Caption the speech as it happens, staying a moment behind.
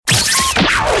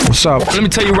What's up? Let me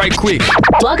tell you right quick.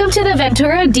 Welcome to the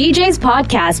Ventura DJs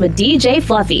podcast with DJ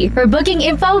Fluffy. For booking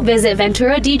info, visit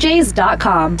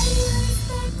venturadjs.com.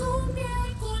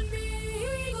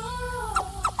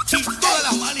 Y todas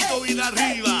las manitos bien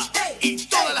arriba. Y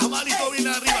todas las manitos bien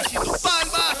arriba. Haciendo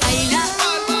palmas. Baila,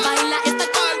 baila esta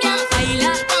cumbia.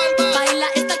 Baila, baila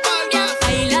esta cumbia.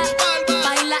 Baila,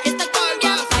 baila esta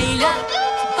cumbia. Baila,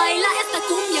 baila esta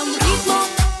cumbia.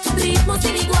 Un ritmo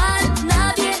sin igual.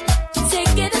 Nadie se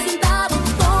quede sentado.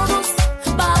 Todos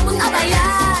vamos a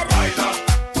bailar.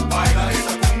 Baila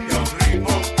esta cumbia.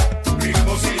 Un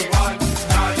ritmo sin igual.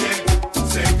 Nadie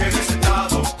se quede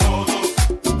sentado. Todos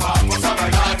vamos a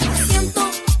bailar. Siento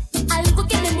algo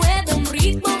que me mueve, un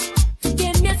ritmo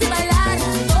que me hace bailar.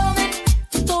 Tomen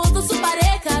todos su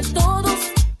pareja, todos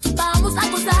vamos a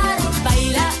gozar.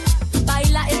 Baila,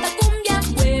 baila esta cumbia,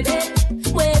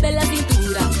 mueve la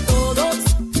cintura. Todos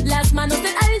las manos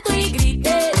en alto y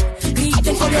griten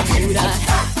con locura.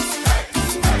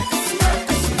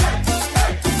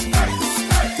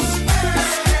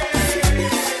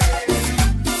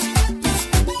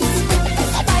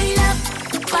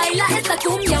 Baila esta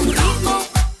cumbia, un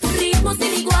ritmo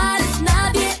sin igual.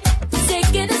 Nadie se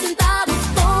quede sentado,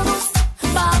 todos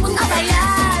vamos a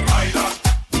bailar.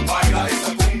 Baila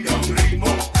esta cumbia.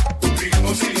 Un ritmo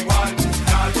sin igual.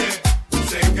 Nadie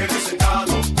se quede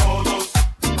sentado. Todos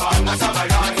vamos a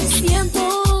bailar.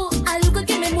 Siento algo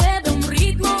que me mueve, un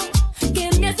ritmo que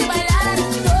me hace bailar.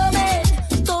 Tomen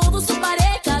todos su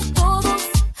pareja, todos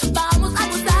vamos a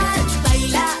gozar.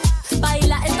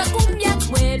 Baila esta cumbia,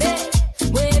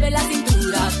 mueve la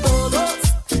cintura. Todos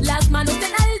las manos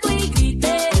en alto y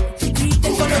griten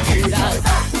con locura.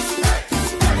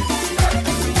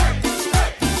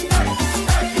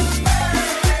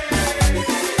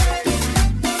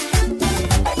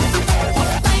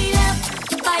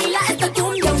 Baila esta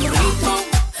cumbia, un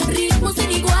ritmo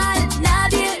sin igual.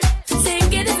 Nadie se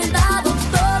quede sentado,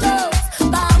 todos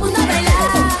vamos a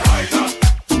bailar.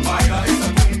 Baila esta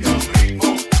cumbia.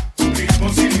 Un ritmo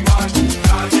sin igual.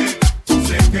 Nadie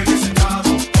se quede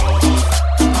sentado. Todos vamos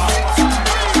a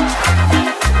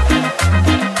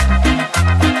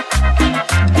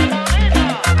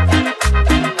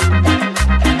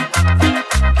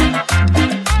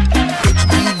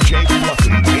DJ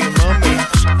Fluffy in the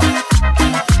mix.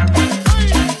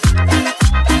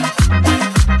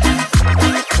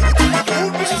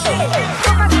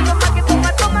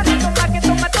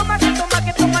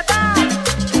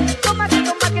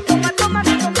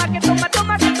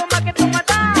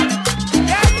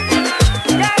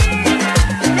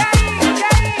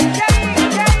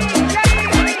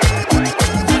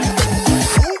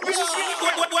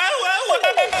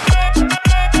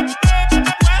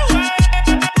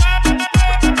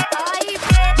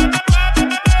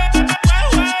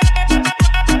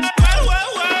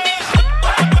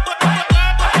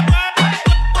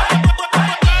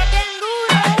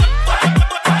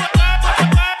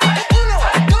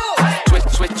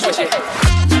 Switch it.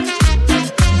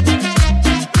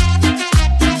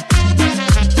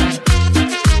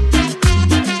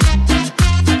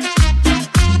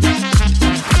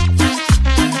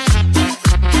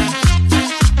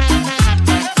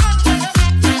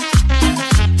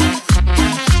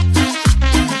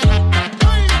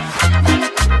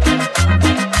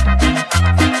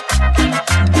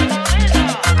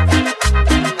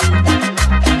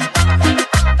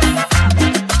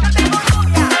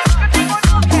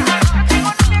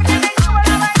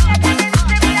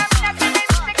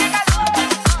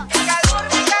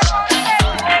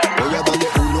 Voy a darle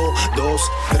 1, 2,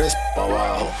 3 pa'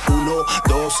 abajo. 1,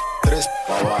 2, 3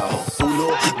 pa' abajo. 1,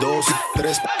 2,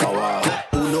 3 pa' abajo.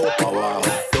 1 pa' abajo,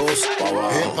 2 pa'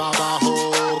 abajo. Es pa' abajo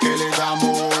que le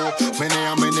damos.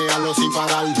 Menéalo sin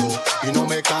pararlo. Y no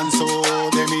me canso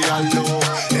de mirarlo.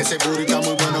 Ese booty está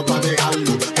muy bueno pa'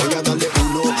 dejarlo. Voy a darle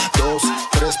 1, 2,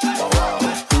 3 pa' abajo.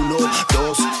 1,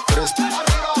 2, 3 pa'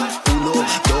 abajo. 1,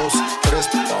 2, 3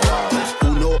 pa' abajo.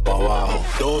 1 pa' abajo,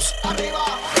 2 arriba.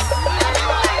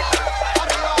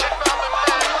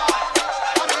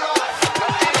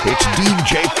 It's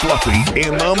DJ Fluffy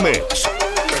in the mix.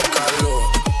 Calor,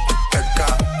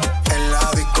 en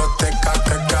la discoteca,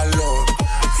 que calor.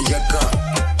 Llega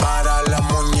para la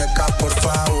muñeca, por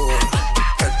favor.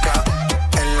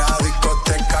 En la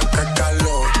discoteca, que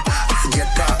calor.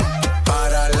 Llega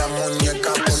para la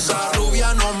muñeca, por favor. Esa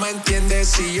rubia no me entiende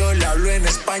si yo le hablo en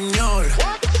español.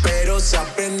 Pero se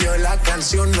aprendió la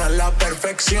canción a la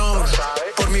perfección.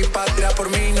 Por mi patria, por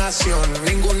mi nación,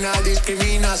 ninguna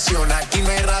discriminación. Aquí no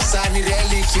hay raza ni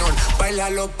religión,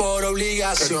 bailalo por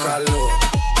obligación. Qué calor,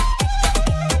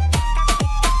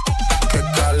 qué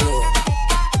calor.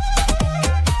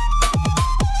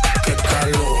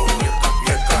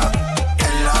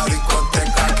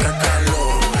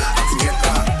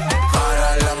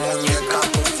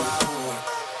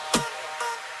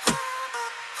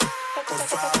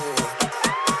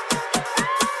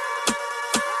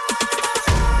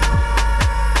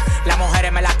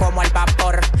 me la como al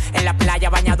vapor. En la playa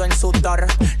bañado en sudor.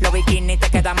 Los bikinis te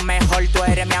quedan mejor. Tú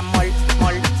eres mi amor,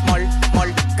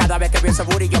 mol. Cada vez que veo ese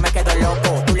booty yo me quedo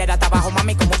loco. Tú le das trabajo,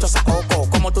 mami, con mucho saoco.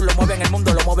 Como tú lo mueves en el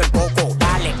mundo, lo mueves poco.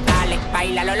 Dale,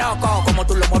 baila lo loco. Como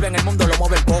tú lo mueves en el mundo, lo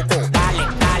mueves poco. Dale,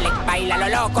 baila lo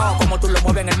loco. Como tú lo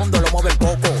mueves en el mundo, lo mueves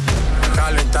poco.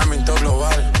 Calentamiento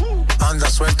global, anda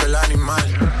suelto el animal.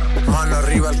 Mano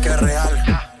arriba el que es real.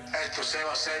 Esto se va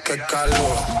a hacer. Qué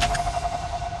calor.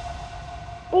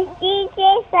 DJ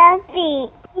Fluffy,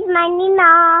 it's my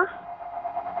Nina.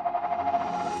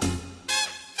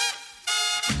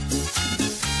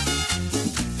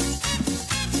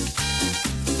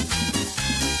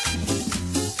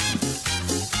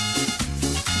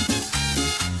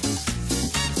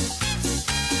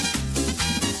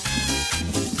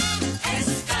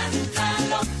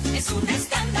 Es un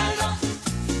escándalo,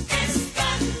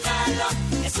 escándalo,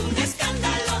 es un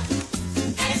escándalo,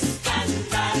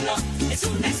 escándalo, es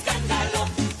un escándalo,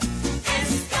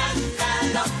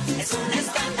 escándalo, es un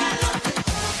escándalo.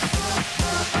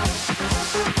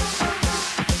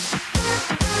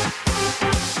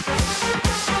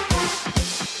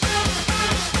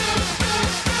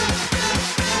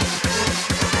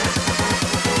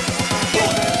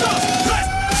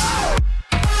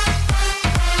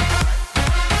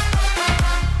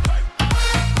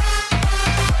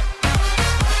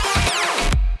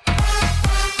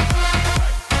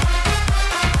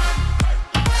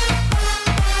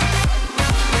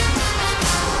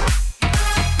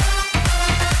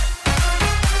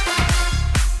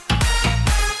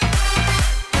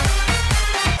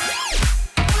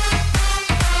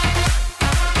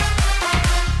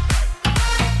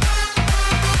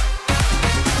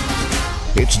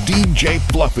 It's DJ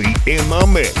Fluffy in the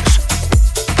mix.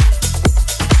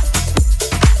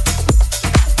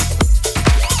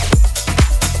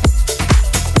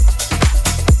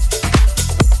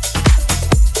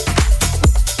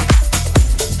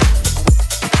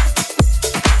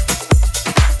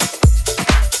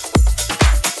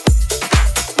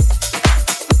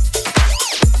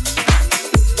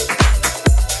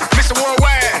 Mr.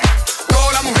 Worldwide,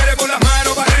 todas las mujeres con las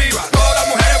manos para arriba, todas las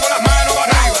mujeres con las manos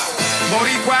para arriba.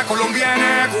 Boricua,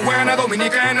 colombiana, cubana,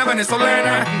 dominicana,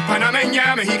 venezolana,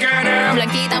 panameña, mexicana.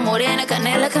 Blanquita, morena,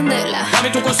 canela, candela. Dame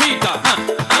tu cosita,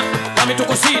 dame tu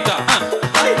cosita,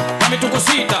 dame tu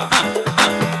cosita,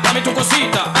 dame tu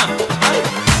cosita.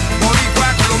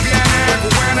 Boricua, colombiana,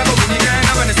 cubana,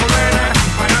 dominicana, venezolana,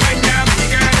 panameña,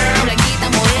 mexicana. Blanquita,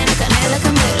 morena, canela,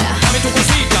 candela. Dame tu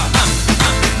cosita,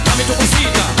 dame tu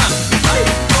cosita.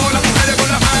 Todas las mujeres con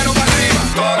las manos para arriba,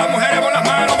 todas las mujeres con las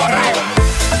manos para arriba.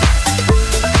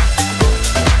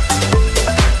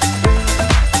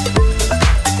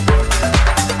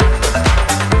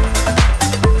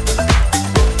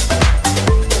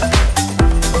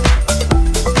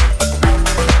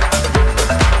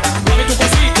 Dame tu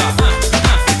cosita,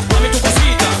 dame tu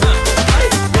cosita,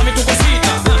 dame tu cosita,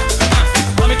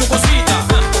 dame tu cosita, dame tu cosita,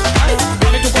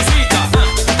 dame tu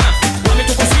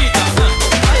cosita,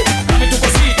 dame tu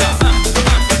cosita,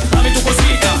 dame tu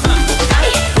cosita.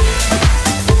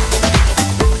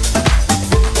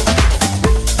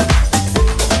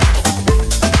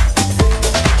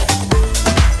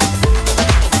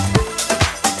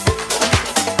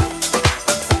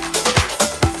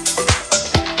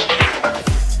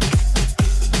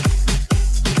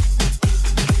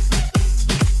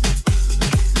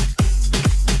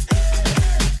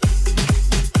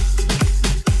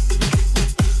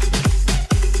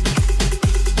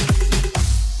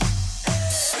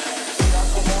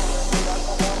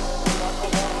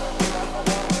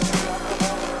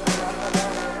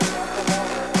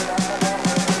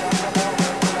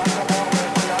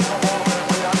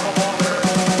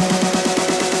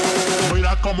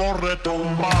 Mira cómo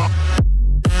retumba.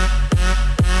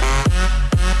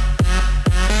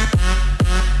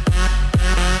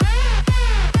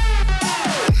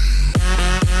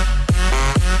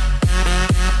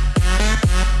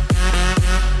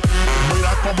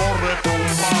 Mira cómo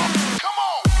retumba.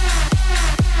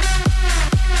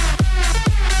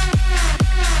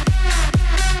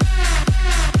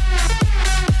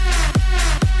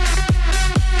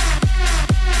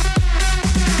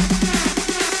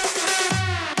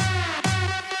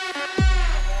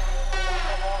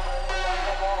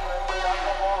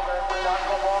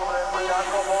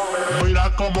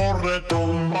 Mira cómo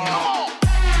retumba.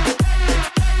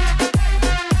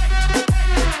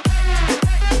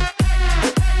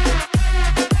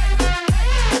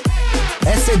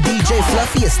 Ese DJ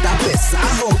Fluffy está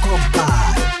pesado,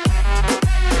 compa.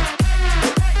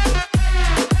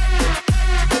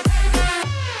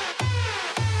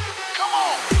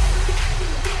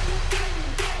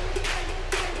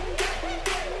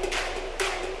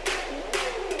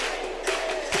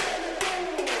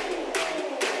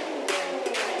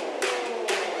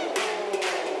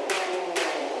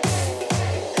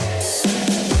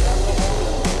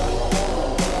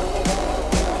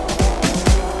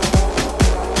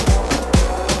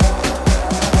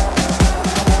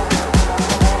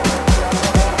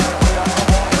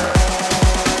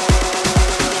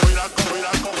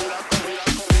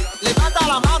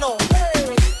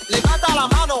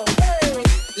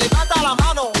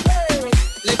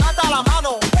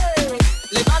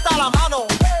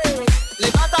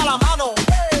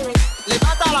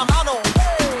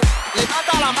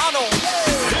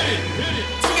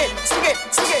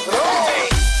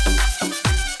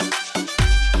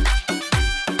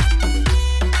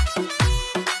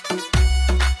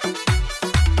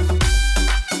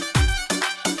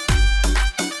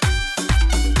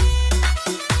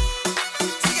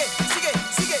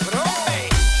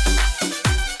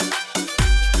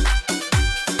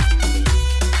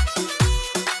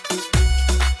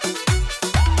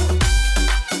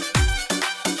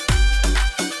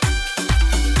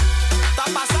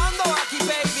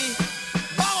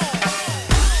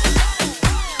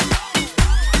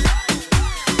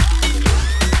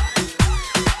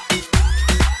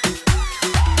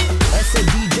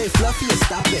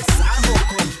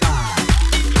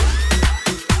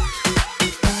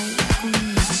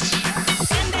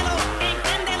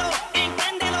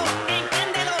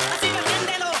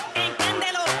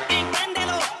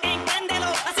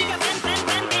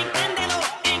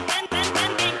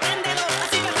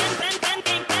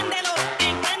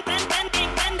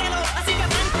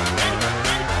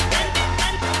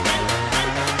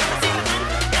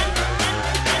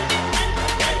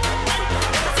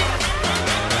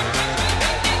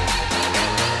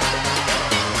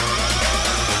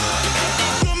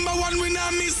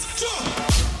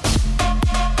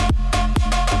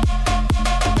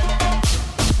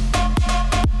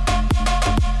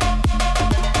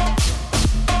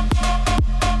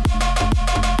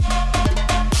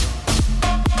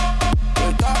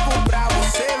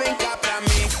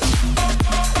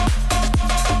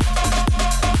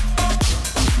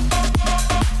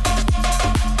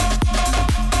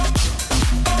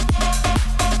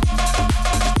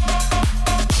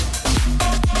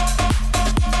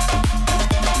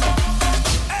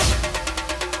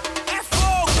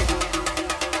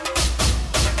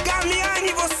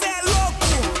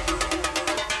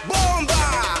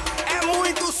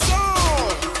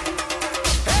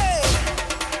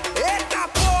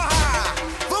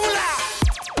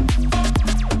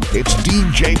 It's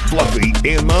DJ Fluffy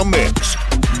in the mix.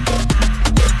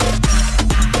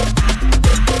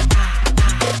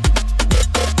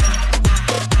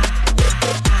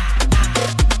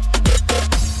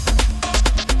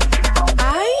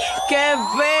 Ay, qué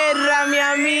perra, mi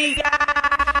amiga.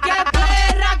 Qué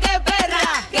perra, qué perra,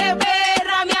 qué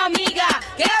perra, mi amiga.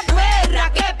 Qué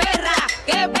perra, qué perra,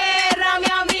 qué perra,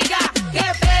 mi amiga. Qué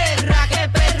perra, qué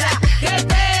perra, qué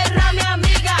perra, mi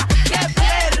amiga. Qué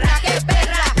perra, qué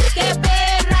perra, qué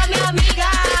perra, mi amiga.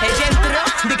 Ella entró,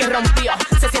 di que rompió.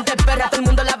 Se siente perra, todo el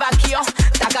mundo la vaquió.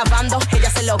 Está acabando, ella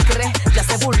se lo cree. Ya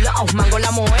se burló, mango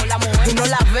la mujer. Tú no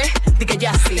la ves, di que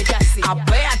ya sí.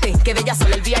 Apéate, que de ella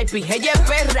solo el VIP. Ella es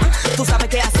perra, tú sabes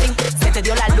que así se te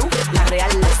dio la luz, la real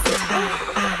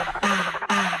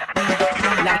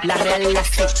la real la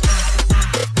sí.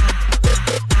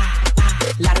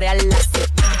 La real la sí.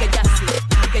 Que ya sí,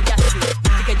 que ya sí,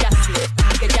 que ya sí,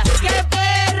 que ya sí. Qué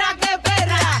perra, qué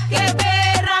perra, qué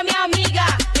perra, mi amiga.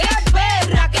 Qué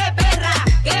perra, qué perra,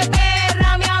 qué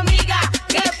perra, mi amiga.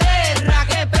 Qué perra,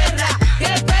 qué perra,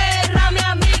 qué perra, mi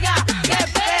amiga. Qué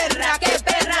perra, qué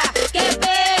perra, qué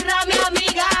perra, mi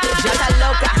amiga. Ya está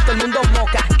loca, todo el mundo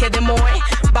moca. Que de moe,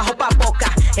 bajo pa'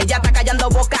 boca. Ella está callando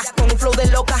boca con un flow de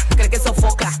loca. Cree que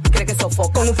sofoca, cree que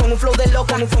sofoca. Con un flow de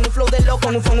loca, con un flow de loca,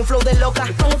 con un flow de loca.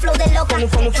 Con un flow de loca, con un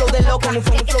flow de loca, con un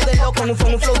flow de loca, con un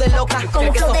flow de loca. Con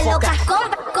un flow de loca.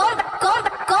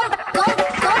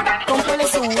 Cómprale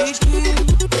su wiki.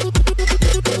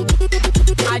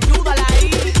 Ayúdala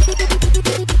ahí.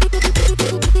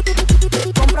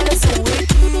 Cómprale su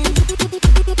wiki.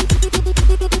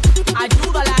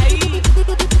 Ayúdala ahí.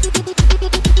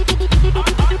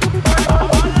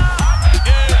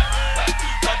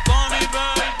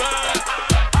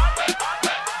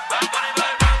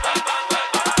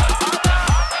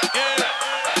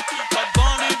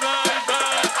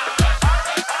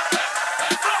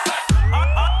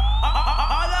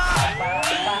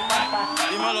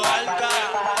 Dímelo, Alca.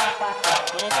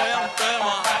 ¿Cómo fue un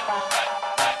tema?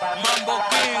 Mambo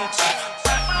Kings.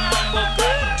 Mambo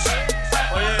Kings.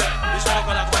 Oye, díselo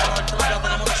que la cosa del truco ya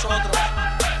tenemos nosotros.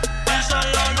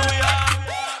 Díselo, Nuya.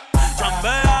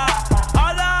 Chambea,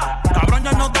 ala. Cabrón,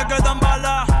 ya no te quedan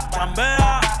balas.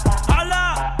 Chambea,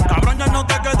 ala. Cabrón, ya no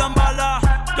te quedan balas.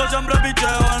 Yo siempre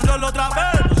picheo en rol otra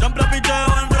vez. Yo siempre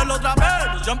picheo en rol otra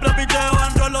vez. Yo siempre picheo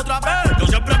en rol otra vez. Yo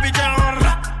siempre picheo.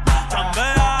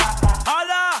 Chambea,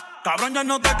 ala. Cabrón, ya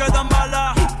no te quedan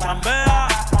balas. Chambea,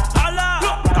 ala.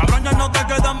 Cabrón, ya no te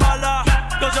quedan balas.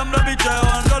 Yo siempre picheo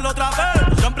en rol otra vez.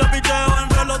 Yo siempre picheo en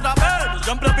rol otra vez. Yo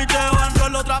siempre picheo en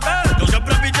rol otra vez. Yo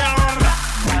siempre picheo.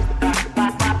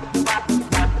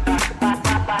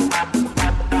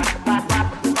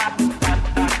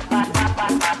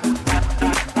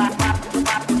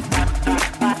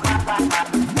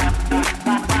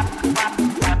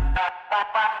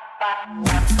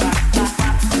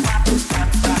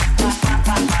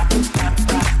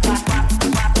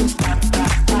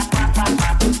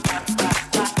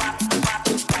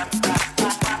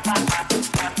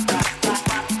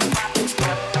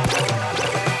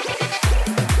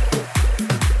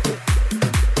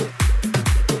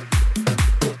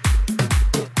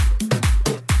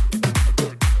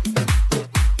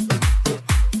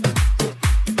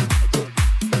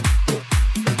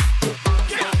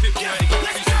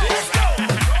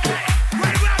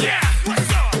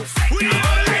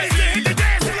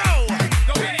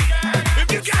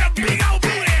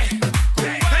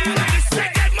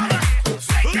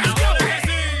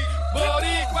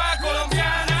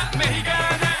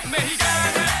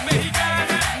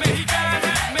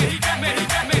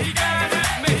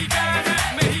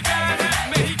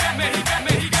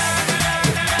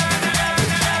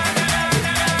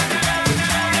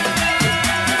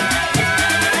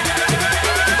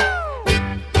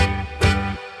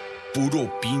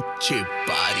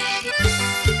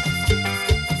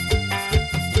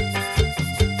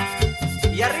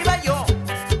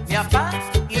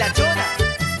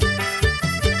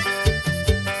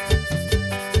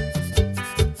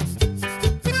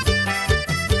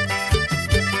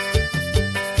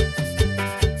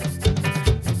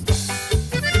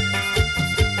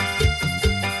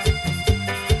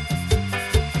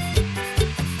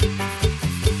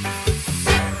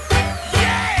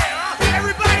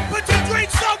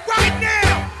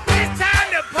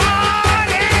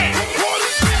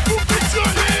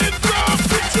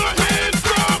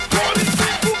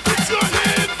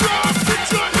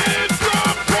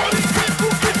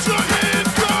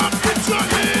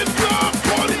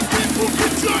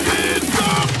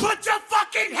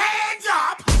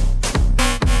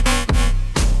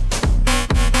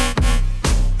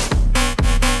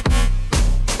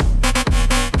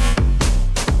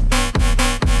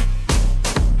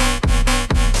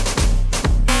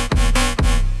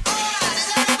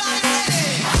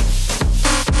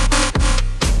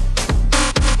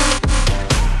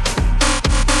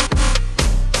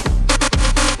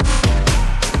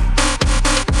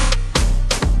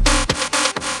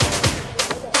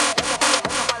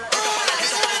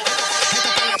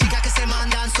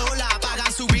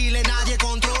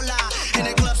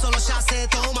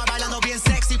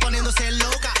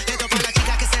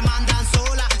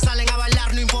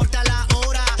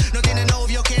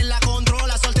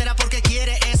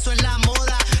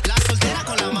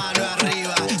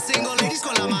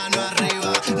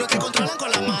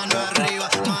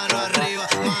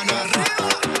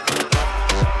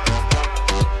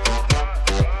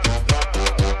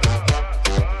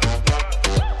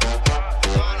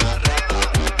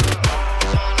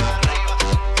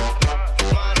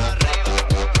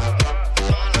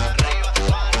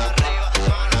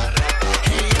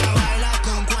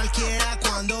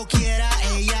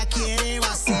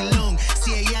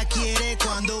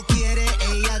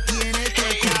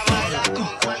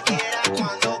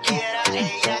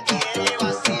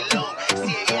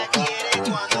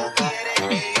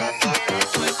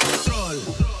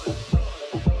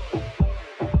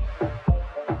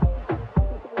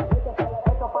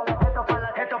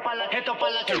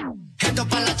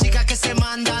 Esto para las chicas que se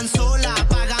mandan sola,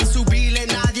 pagan su bile,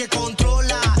 nadie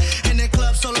controla. En el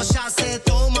club solo ya se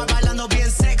toma, bailando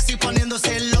bien sexy,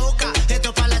 poniéndose loca.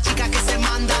 Esto para las chicas que se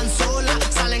mandan sola,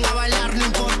 salen a bailar, no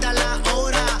importa la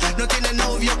hora. No tiene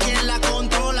novio, quien la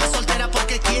controla, soltera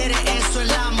porque quiere, eso es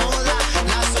la moda.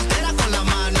 La soltera con la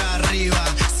mano arriba,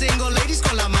 single ladies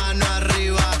con la mano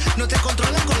arriba. No te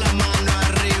controlan con la mano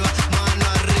arriba, mano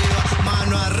arriba,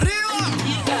 mano arriba.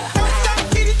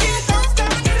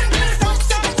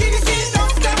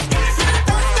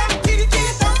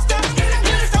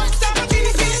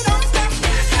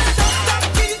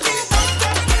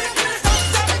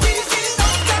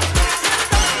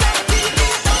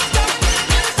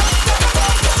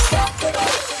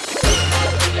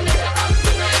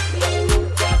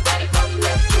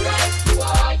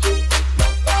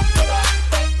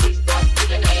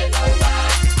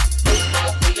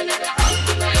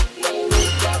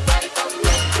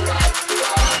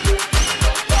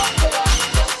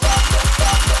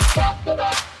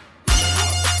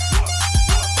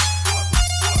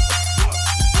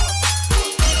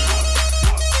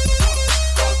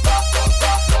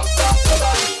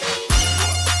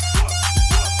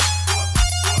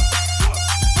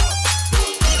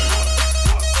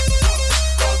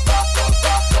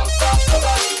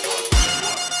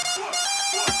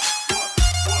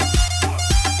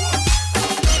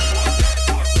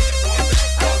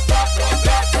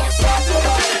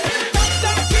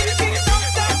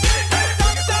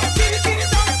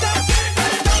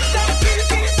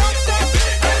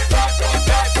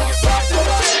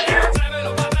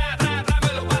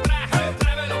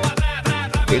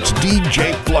 It's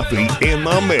DJ Fluffy in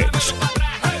the mix.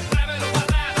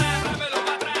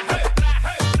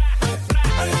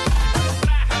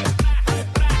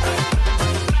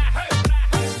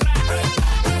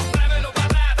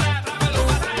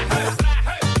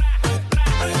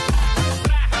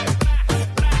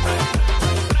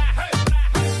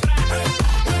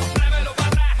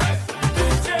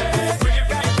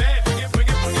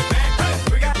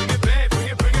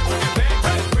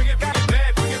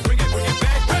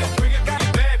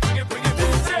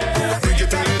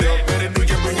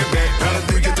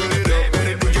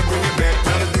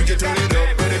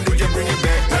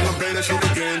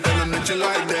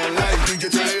 Like that, like DJ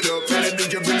turn it up, and then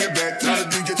DJ bring it back. Tell the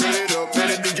DJ turn it up, and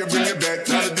then DJ bring it back.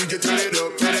 Tell the DJ turn it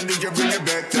up, and then DJ bring it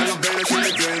back. Tell them play that shit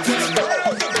again.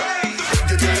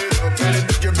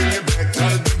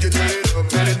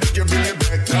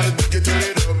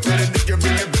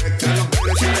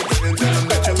 Tell them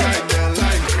that you like that,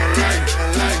 like that,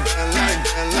 like that, like that, like that, like that,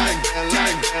 like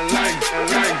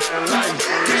that, like that, like that, like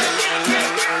that.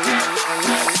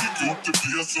 You got the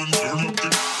PS and turn up the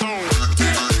sound.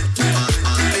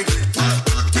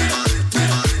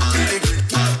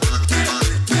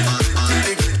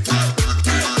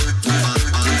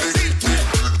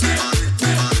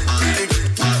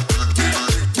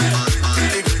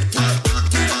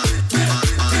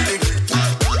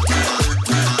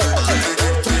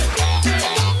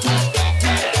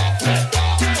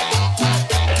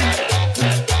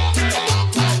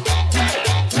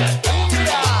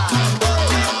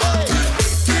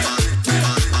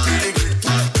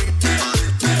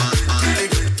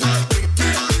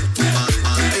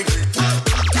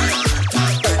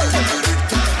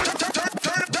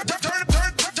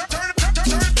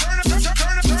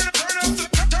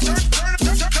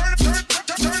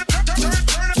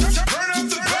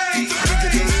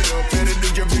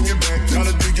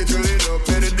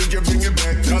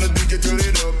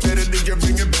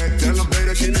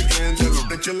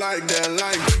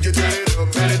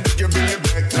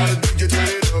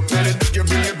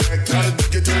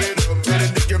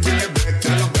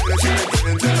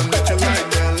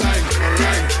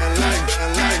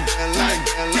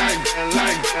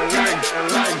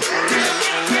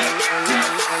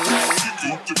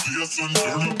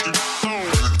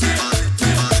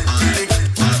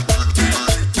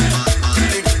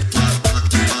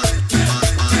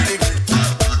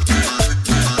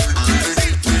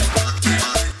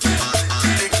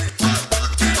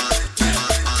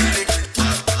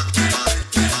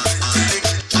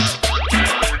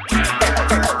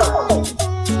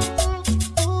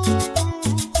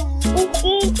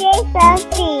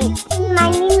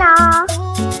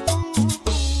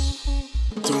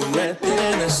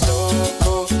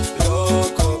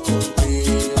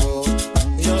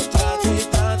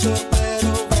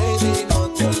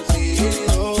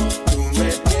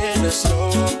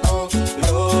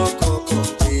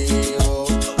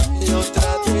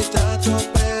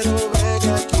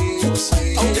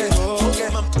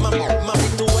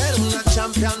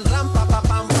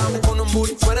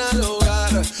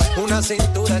 esa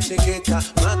cintura chiquita,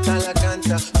 mata la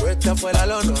cancha, tú estás fuera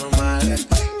lo normal.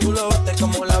 Tú lo bates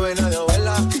como la vena de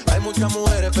abuela. Hay muchas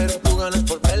mujeres, pero tú ganas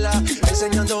por vela.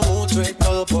 Enseñando mucho y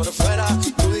todo por fuera.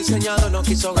 Tu diseñador no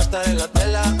quiso gastar en la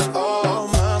tela. Oh,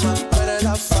 mama, tú eres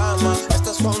la fama.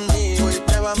 Estás conmigo y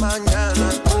te va mañana.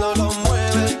 Cuando lo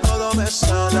mueves, todo me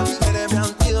sana. Eres mi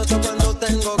antídoto cuando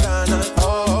tengo ganas.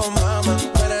 Oh, mama,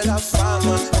 tú eres la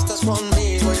fama. Estás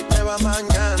conmigo y te va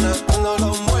mañana. Cuando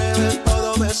lo mueves,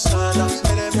 todo me sana.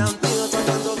 Eres mi antídoto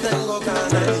cuando tengo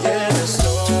ganas. Me tienes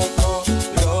loco,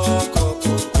 loco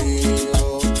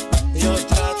contigo. Yo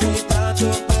trato y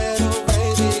trato, pero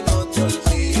baby no te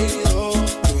olvido.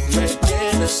 Tú me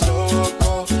tienes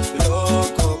loco,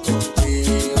 loco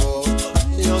contigo.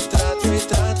 Yo trato y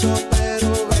trato, pero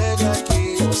baby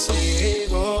aquí yo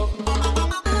sigo.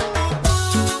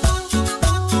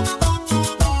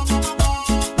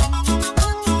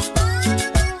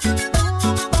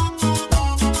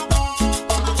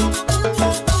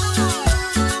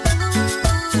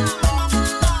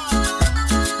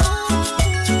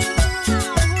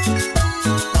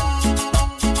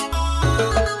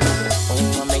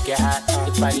 I'ma make it hot,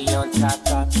 your body on top,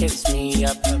 top, kiss me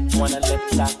up, wanna lip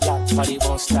lock, lock, party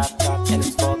won't stop, stop, and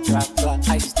it's 4 o'clock, clock,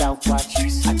 iced out watch, I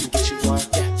can get you one,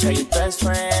 yeah. Tell your best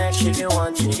friend, she get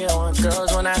one,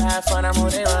 girls when I have fun, I'm who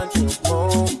they run to,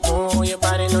 move, move, your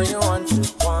body know you want to,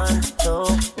 1,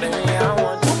 2, baby I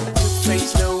want to, new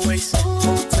face, no waist,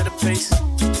 move to the base,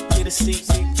 get a seat,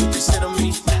 you can sit on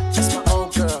me, that's my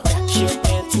old girl, she an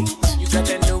antique, you got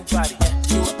that new body,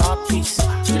 you an art piece,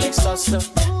 you like salsa,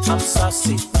 I'm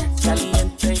saucy,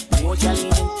 caliente, muy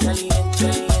caliente,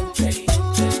 caliente,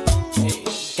 caliente,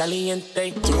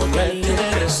 caliente, Tú me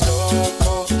tienes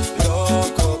loco,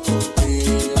 loco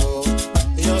contigo.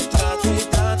 Yo trato y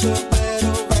trato, pero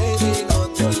baby no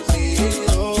te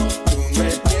olvido. Tú me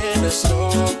tienes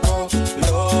loco,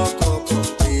 loco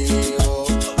contigo.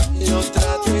 Yo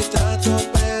trato y trato,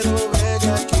 pero baby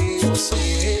aquí yo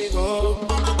sigo.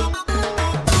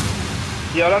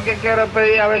 Yo lo que quiero es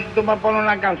pedir a ver si tú me pones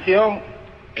una canción.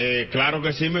 Claro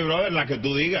que sí, mi brother, la que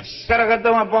tú digas. Quiero que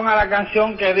tú me pongas la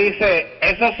canción que dice,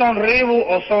 ¿esos son Reebok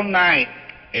o son Nike?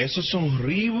 ¿Esos son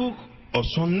Reebok o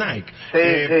son Nike? Sí,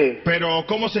 sí. Pero,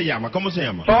 ¿cómo se llama? ¿Cómo se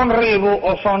llama? ¿Son Reebok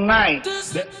o son Nike?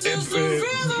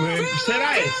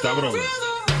 ¿Será esta, brother?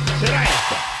 ¿Será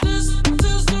esta?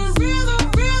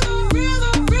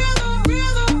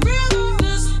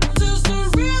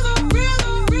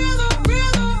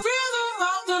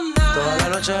 Toda la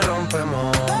noche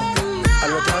rompemos,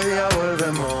 al otro día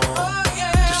volvemos.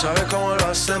 Tú sabes cómo lo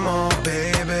hacemos,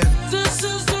 baby.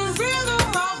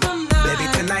 Baby,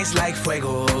 tonight's like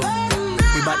fuego.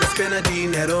 We bout to spend a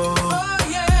dinero.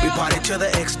 We party to the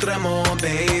extremo,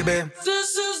 baby.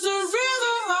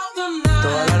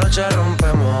 Toda la noche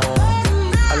rompemos,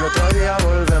 al otro día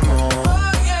volvemos.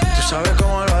 Tú sabes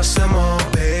cómo lo hacemos,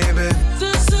 baby.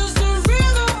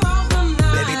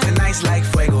 Baby, tonight's like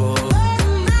fuego.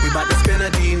 We bout to spend a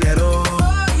dinero.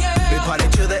 We party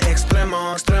to the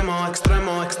extremo, extremo,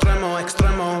 extremo, extremo,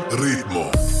 extremo.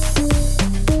 Ritmo.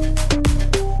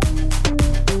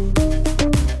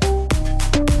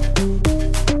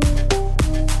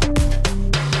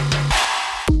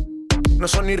 No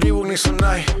son ni Reebok ni son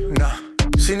Nike, nah.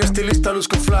 Sin estilista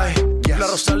luzco fly. La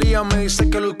Rosalía me dice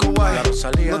que luzco guay.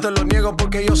 No te lo niego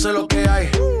porque yo sé lo que hay.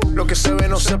 Lo que se ve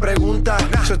no se pregunta.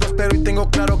 Yo te espero y tengo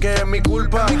claro que es mi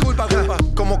culpa.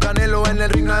 Como Canelo en el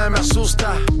ring nadie me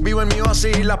asusta. Vivo en mi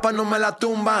oasis y la paz no me la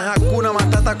tumba. Hakuna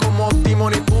Matata como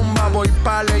Timon y Pumba. Voy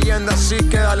pa' leyenda así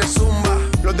que dale zumba.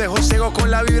 Los dejo ciego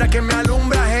con la vibra que me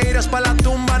alumbra. Haters pa' la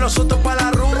tumba, nosotros pa' la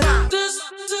rumba.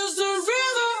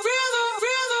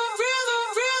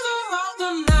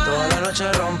 Toda la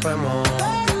noche rompemos,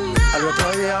 al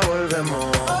otro día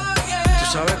volvemos. Tú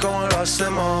sabes cómo lo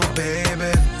hacemos,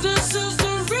 baby.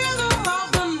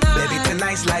 Baby,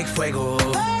 tonight's like fuego.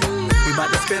 We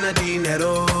bout to spend a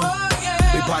dinero.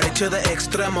 We party to the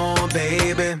extremo,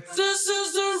 baby.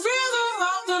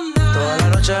 Toda la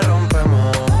noche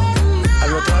rompemos,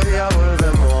 al otro día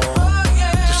volvemos.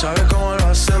 Tú sabes cómo lo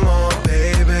hacemos,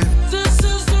 baby.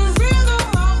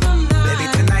 Baby,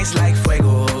 tonight's like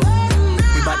fuego.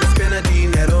 We bout to spend a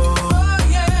dinero.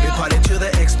 We party to the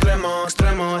extremo,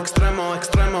 extremo, extremo,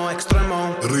 extremo,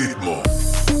 extremo. Ritmo.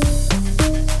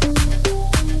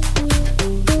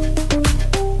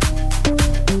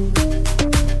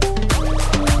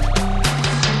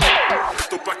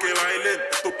 Esto pa' que bailen,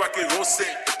 esto pa' que gocen,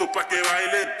 esto pa' que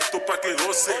bailen, esto pa' que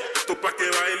gocen, esto pa' que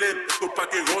bailen, esto pa'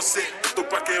 que gocen, esto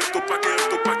pa' que gocen,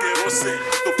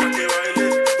 esto pa' que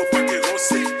bailen, esto pa' que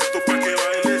gocen, esto pa' que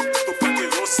bailen, esto pa' que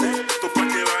gocen, esto pa'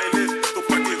 que bailen, esto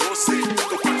pa' que gocen,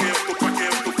 esto pa'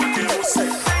 que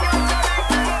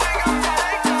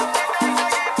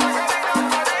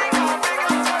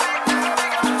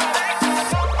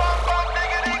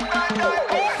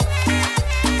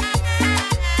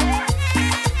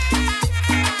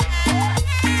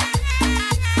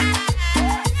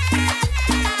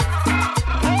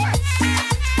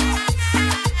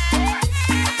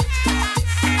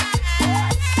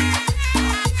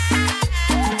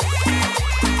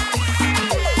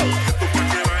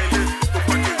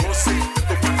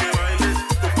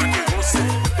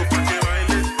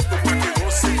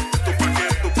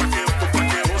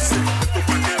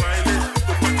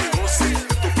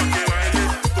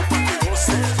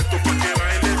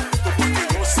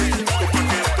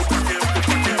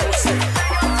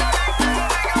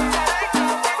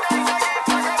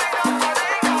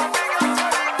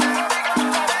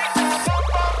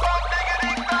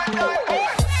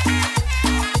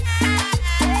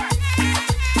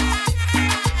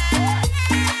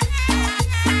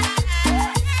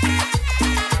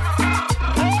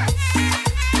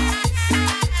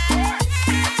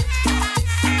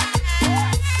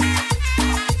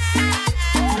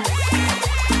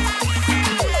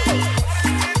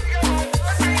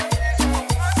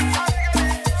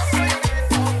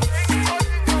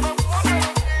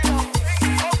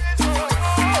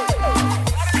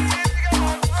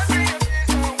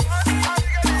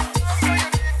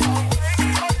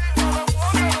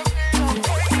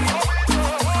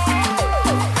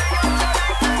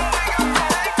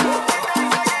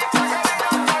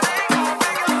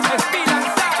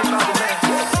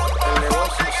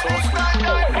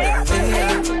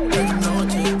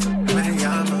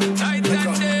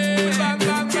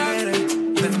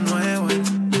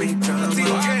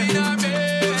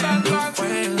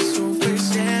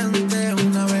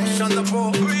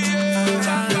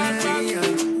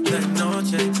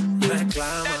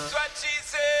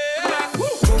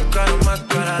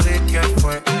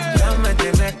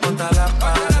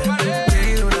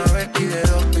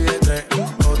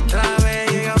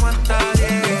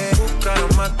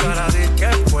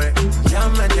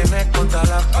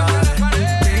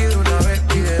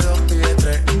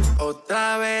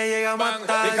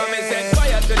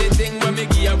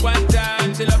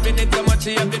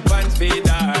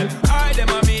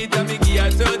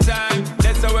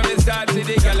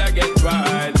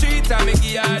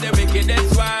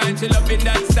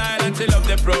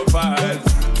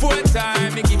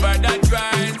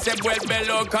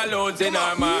remember local loads in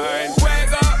her mind.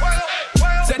 Fuego,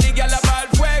 say the girl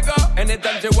about fuego.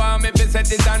 Anytime she want me, fi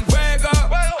set it on fuego.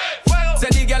 Say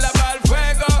the girl about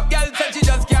fuego. Girl said she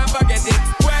just can't forget it.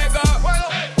 Fuego,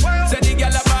 say the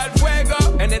girl about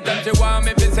fuego. Anytime she want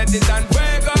me, fi set it on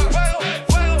fuego.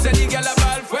 Say the girl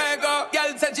about fuego.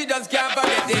 Girl said she just can't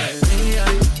forget it.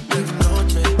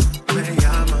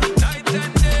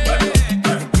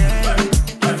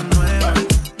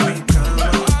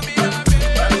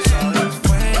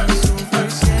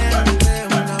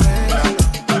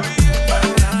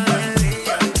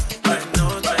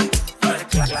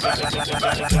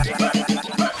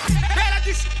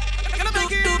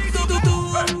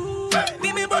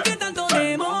 Dime por qué tanto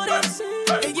demoras.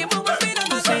 Te llevo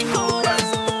esperando 6 horas.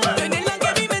 Tener la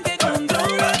que mi mente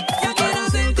controla. Ya quiero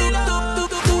hacértelo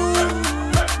tú.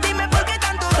 Dime por qué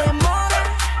tanto demoras.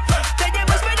 Te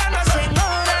llevo esperando 6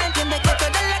 horas. Entiende que tú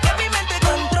eres la que mi mente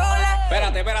controla.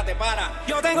 Espérate, para.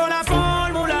 Yo tengo la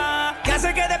fórmula que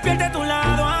hace que despierte tu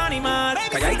lado animal.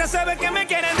 Calladita se ve que me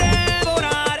quieren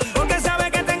devorar. Porque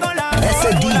sabe que tengo la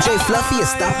Ese DJ Fluffy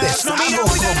está pesado,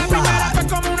 compa. Es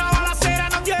como una balacera,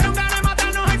 nos dieron ganas de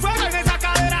matarnos. Hay fuego en esa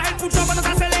cadera, el pulso cuando se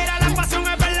acelera. La pasión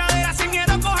es verdadera, sin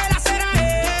miedo coge la cera.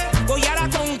 Voy a la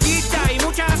conquista y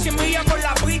muchas 100 millas por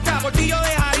la pista. Por ti yo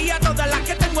dejaría todas las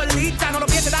que tengo en lista. No lo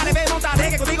pienses, dale, ve, montate,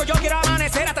 que contigo yo quiero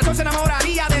amanecer. Hasta yo se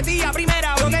enamoraría de ti a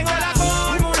primera. Yo tengo la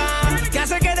fórmula que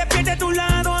hace que despierte tu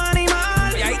lado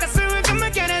animal. Y ahí te sube que me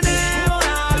quieres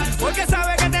devorar. Porque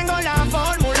sabe que tengo la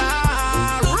fórmula.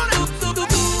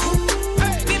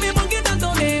 Dime por qué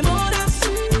tanto demoras.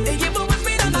 Te llevo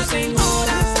esperando 6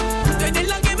 horas. Tú eres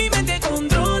la que mi mente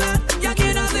controla. Ya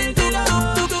quiero hacértelo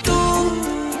tú.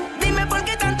 Dime por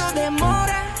qué tanto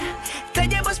demoras. Te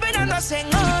llevo esperando 6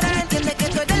 horas. Entiende que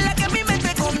tú eres la que mi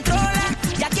mente controla.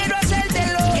 Ya quiero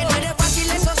hacértelo. Que no eres fácil,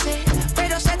 eso sé.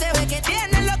 Pero se te ve que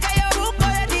tienes lo que yo busco.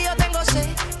 De ti yo tengo sed.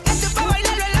 Esto es pa'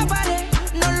 bailarlo en la pared.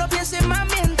 No lo pienses,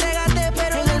 mami, entrégate.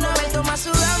 Pero de una vez toma,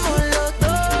 sudamos los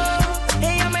dos.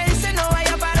 Ella me dice no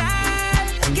vaya a parar.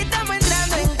 Que estamos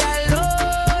entrando en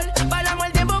calor. Paramos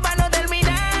el tiempo para no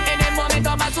terminar. En el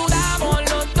momento más sudamos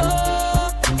los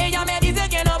dos. Ella me dice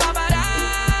que no va a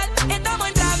parar. Estamos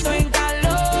entrando en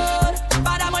calor.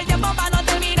 Paramos el tiempo para no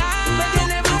terminar. Me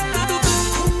tiene mal.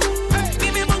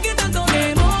 Dime por qué tanto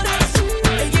demoras.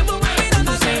 Te llevo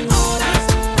esperando 6 horas.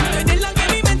 Tú eres la que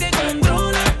mi mente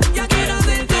controla. Ya quiero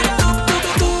hacértelo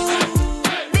tú.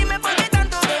 Dime por qué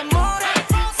tanto demoras.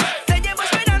 Te llevo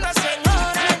esperando 6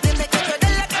 horas. Entiende que tú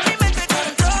eres la que mi mente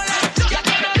controla. Ya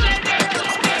quiero hacértelo.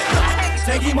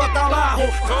 Seguimos hasta abajo.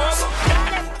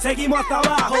 Seguimos hasta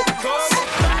abajo.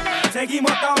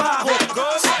 Seguimos hasta abajo.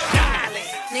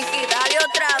 Nicky, dale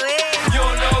otra vez. Yo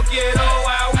no quiero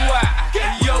agua,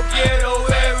 yo quiero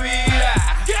bebida.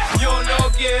 Yo no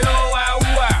quiero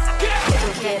agua, ¿Tú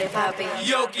quieres, papi?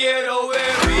 yo quiero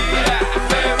bebida,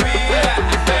 bebida,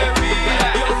 bebida.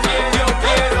 Yo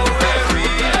quiero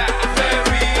bebida,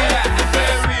 bebida,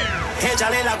 bebida.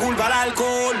 Échale la culpa al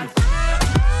alcohol.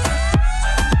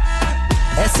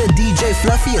 Ese DJ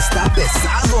Fluffy está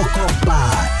pesado, compa.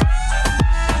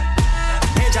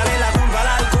 Échale la culpa al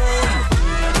alcohol.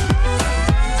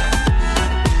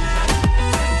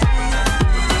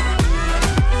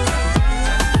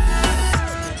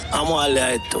 Vamos a darle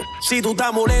a esto. Si tú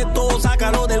estás molesto,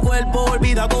 sácalo del cuerpo.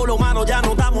 Olvida todo lo malo, ya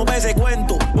no estamos para ese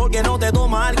cuento. Porque no te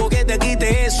toma algo que te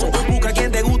quite eso. Busca a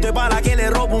quien te guste para que le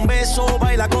robe un beso.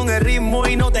 Baila con el ritmo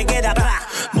y no te quede atrás.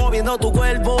 Moviendo tu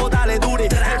cuerpo, dale dure.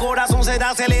 El corazón se te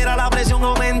acelera, la presión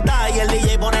aumenta. Y el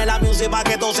DJ pone la música para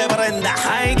que todo se prenda.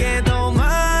 Hay que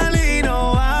tomar y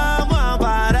no vamos a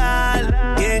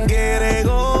parar. Quien quiere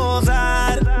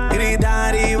gozar,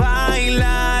 gritar y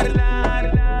bailar.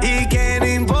 Y que no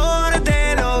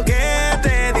importe lo que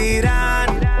te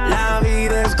dirán. La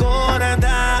vida es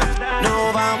corta,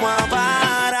 no vamos a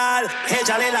parar.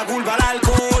 Échale la culpa al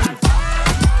alcohol.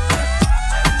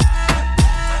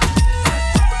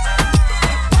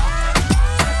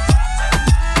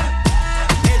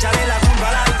 Échale la culpa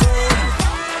al alcohol.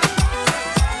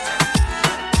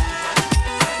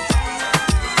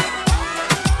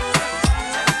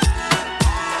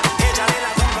 Échale la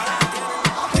culpa al alcohol.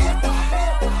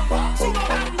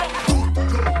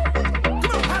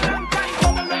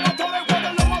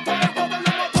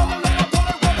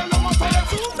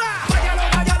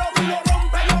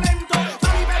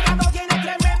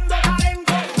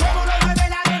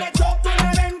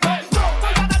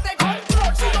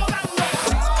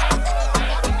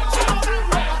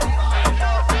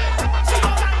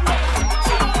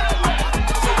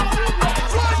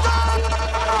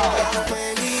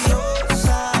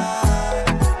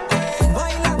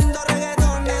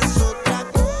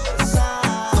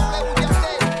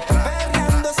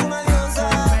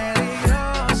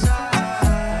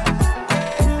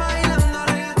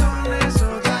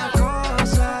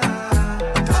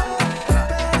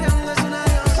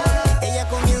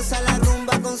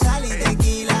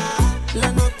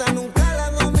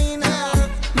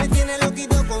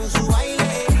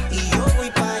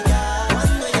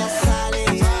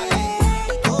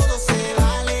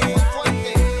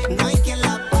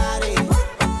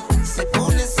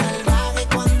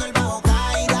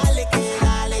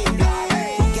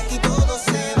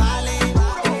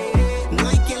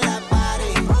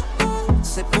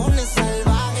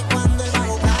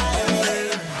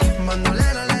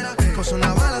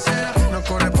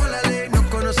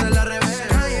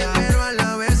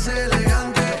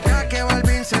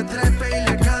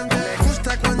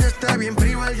 bien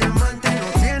privado el diamante. No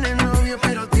tiene novio,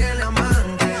 pero tiene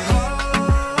amante.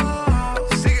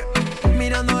 Sigue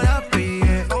mirando la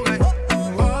pie.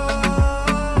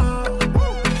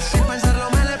 Sin pensarlo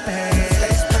me le pegué.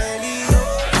 Es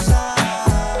peligrosa.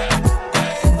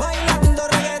 Bailando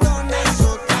reggaetón es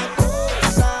otra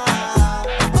cosa.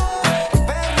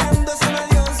 Perreando es una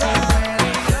diosa.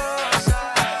 Peligrosa.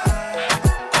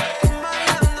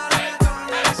 Bailando reggaetón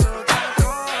es otra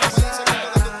cosa.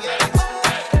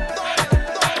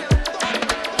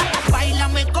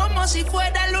 Báilame como si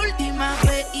fuera la última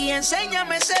vez y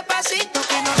enséñame ese pasito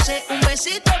que no sé, un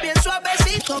besito bien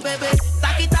suavecito, bebé.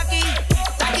 Taqui, taqui,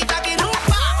 taqui, taqui,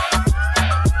 rumba.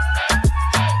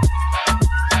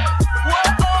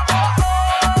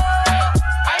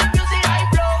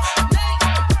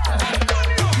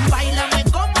 Báilame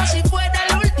como si fuera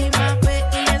la última vez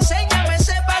y enséñame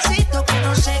ese pasito que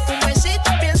no sé, un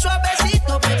besito bien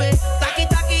suavecito, bebé. Taqui,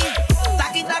 taqui,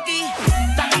 taqui, taqui,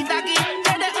 taqui, taqui.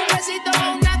 Tienes un besito o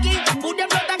un naki, una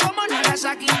flota como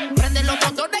Nagasaki. Prende los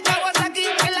motores Kawasaki,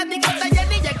 en la discota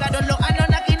Jenny llegaron los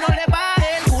Anunnaki, no le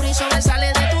baje. El booty sobresale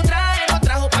de tu traje, no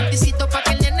trajo panticito pa'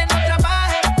 que el nene no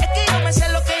trabaje. Es que yo me sé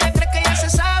lo que ella cree que ya se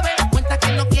sabe. Cuenta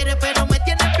que no quiere pero me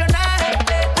tiene espionaje.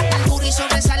 El booty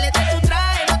sobresale de tu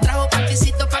traje, no trajo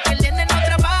panticito pa' que el nene no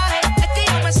trabaje. Es que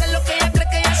yo me sé lo que ella cree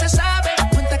que ya se sabe.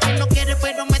 Cuenta que no quiere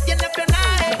pero me tiene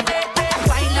espionaje.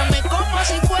 Báilame como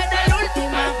si fuera la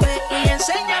última vez y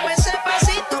enséñame ese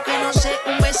pasito que no sé,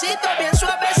 un besito bien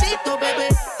suavecito, bebé.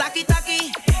 Taqui,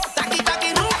 taqui, taqui,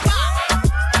 taqui, rumba.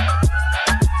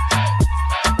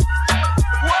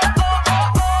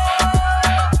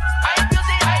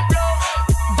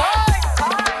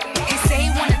 He say he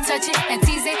wanna touch it and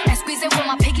tease it and squeeze it. When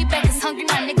my piggyback is hungry,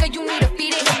 my nigga, you need to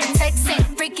feed it. The text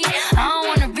ain't freaky, I don't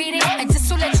wanna read it. And just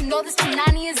to let you know, this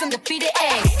Punani is undefeated.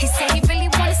 Ayy, he said he really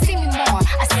wanna see me more.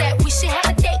 I said we should have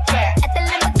a date where at the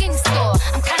Lamborghini store.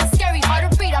 I'm kinda scary, hard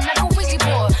to read, I'm like a Ouija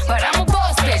board, but I'm a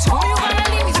boss bitch. Who you gonna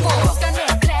leave me for? Got no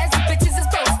class, these bitches is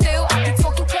broke still. I be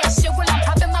talking cash shit while I'm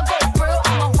popping my gold grill.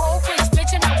 I'm a whole rich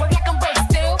bitch and I work like I'm broke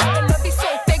still. The love be so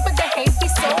fake, but the hate be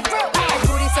so real. El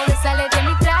booty sobresale de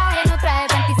mi traje, no traje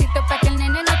panticito pa' que el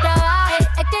nene no trabaje.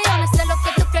 Es que yo no sé lo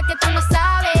que tú crees que tú no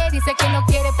sabes. Dice que no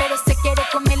quiere, pero se quiere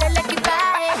comerle el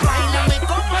equipaje. Báilame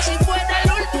como si fuera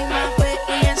la última vez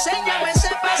y enséñame ese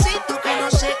pasito que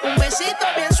no sé, un besito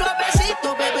bien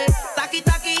suavecito, bebé. Taqui,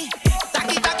 taqui,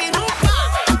 taqui, taqui, rumba.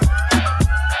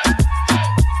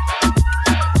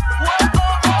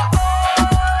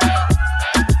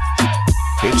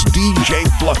 It's DJ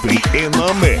Fluffy in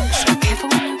the mix. Careful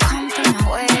when you come from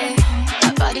my way.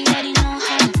 My body already know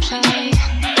how to play.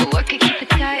 But work it, keep it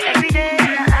tight every day.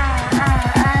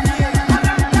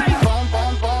 Pom,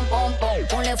 pom, pom, pom, pom.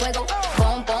 Ponle fuego.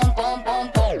 Pom, pom, pom, pom,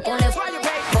 pom. Ponle fuego.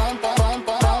 Pom, pom, pom,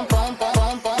 pom, pom, pom,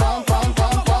 pom, pom, pom,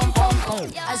 pom, pom, pom, pom.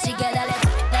 Así que dale,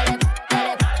 dale,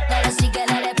 dale, dale, así que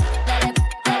dale, dale,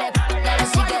 dale, dale,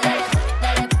 así que dale,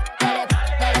 dale, dale,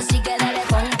 dale, así que dale,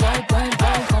 pom, pom, pom,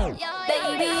 pom, pom.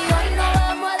 Baby, hoy no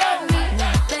vamos a dormir.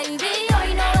 Baby, hoy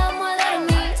no vamos a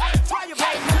dormir.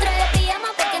 No trae pijama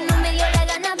porque no me dio la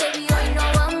gana. Baby, hoy no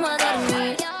vamos a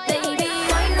dormir. Baby,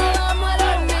 hoy no vamos a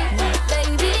dormir.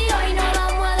 Baby, hoy no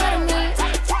vamos a dormir.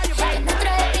 No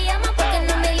trae pijama porque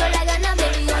no me dio la gana.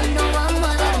 Baby, hoy no vamos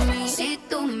a dormir. Si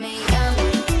tú me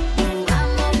llamas, nos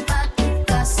vamos pa' tu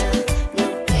casa.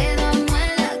 Nos quedamos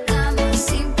en la cama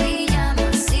sin pijama,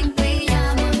 sin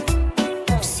pijama.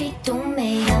 Si tú me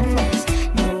llamas,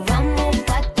 nos vamos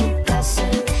pa' tu casa.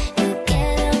 Nos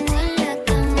quedamos en la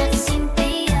cama sin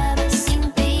pijama,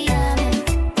 sin pijama.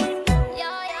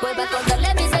 Vuelve a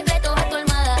contarle mis secretos a tu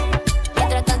almohada.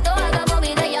 Mientras tanto hagamos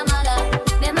videollamada.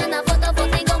 Me manda fotos,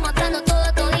 fotico mostrando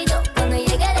todo todito. Cuando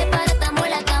llegue de para estamos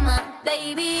en la cama.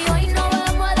 Baby, hoy no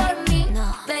vamos a dormir.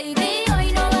 Baby,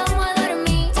 hoy no vamos a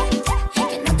dormir.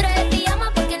 Que no trae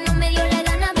pijama porque no me dio la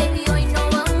gana. Baby, hoy no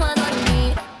vamos a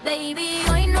dormir. Baby,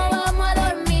 hoy no vamos a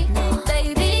dormir.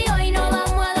 Baby, hoy no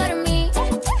vamos a dormir.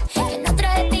 Que no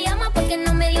trae pijama porque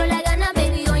no me dio la gana.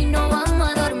 Baby, hoy no vamos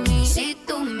a dormir. Si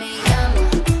tú me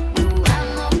llamas, nos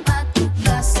vamos pa' tu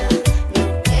casa. Nos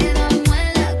quedamos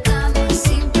en la cama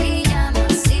sin pijama,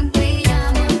 sin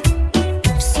pijama.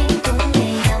 Si tú me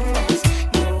llamas,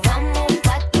 nos vamos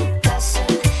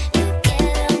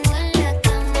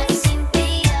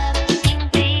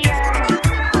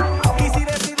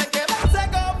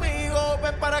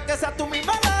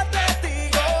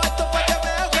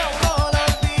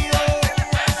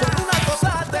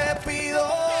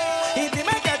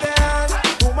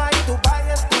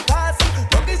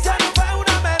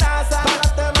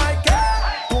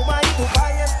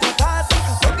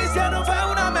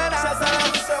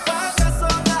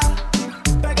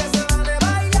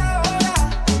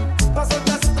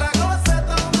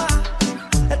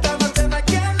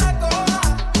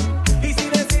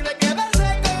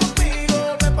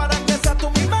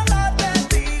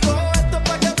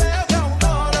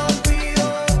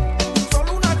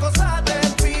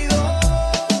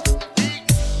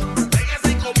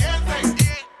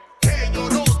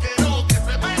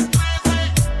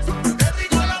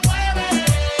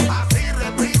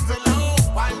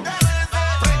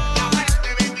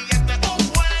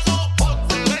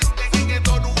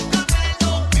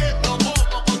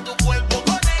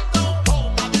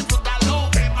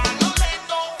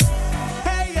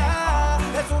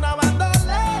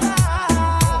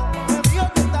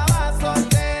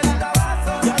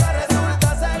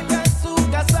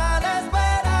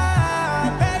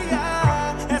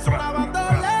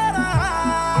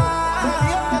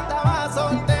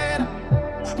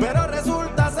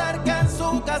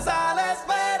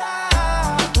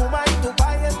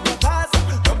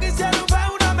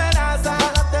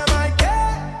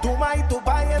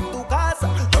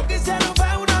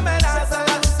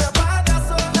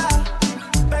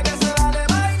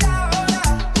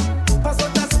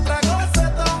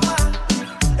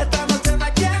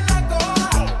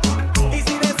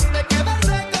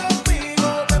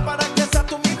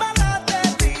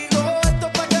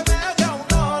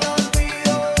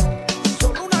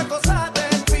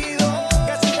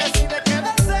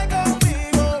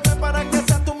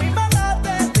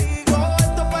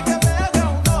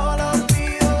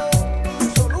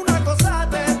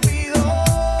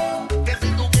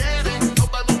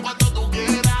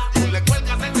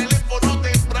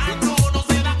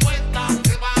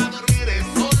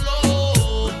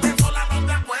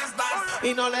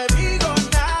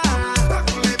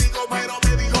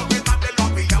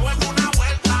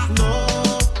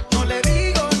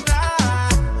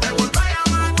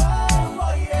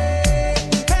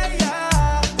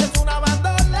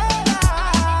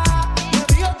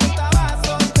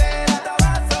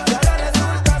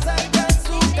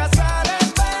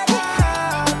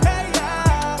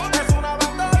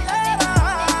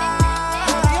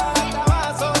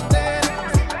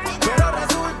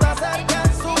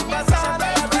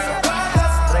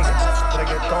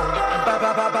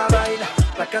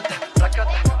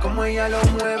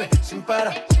sin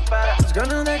parar. Las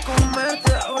ganas de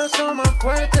comerte ahora son más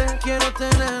fuertes. Quiero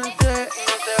tenerte y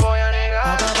no te voy a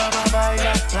negar.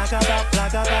 Baila,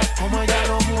 placata, como ella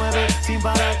lo mueve sin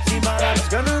parar, sin parar. Las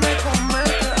ganas de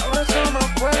comerte ahora son más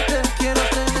fuertes. Quiero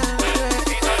tenerte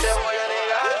y no te voy a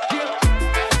negar.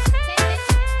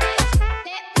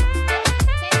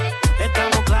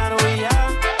 Estamos claros y ya.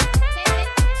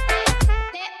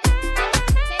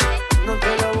 No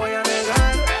te lo voy a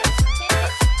negar.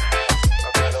 No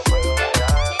te lo puedo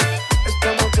negar.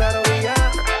 Estamos claros y ya.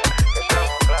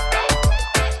 Estamos claros.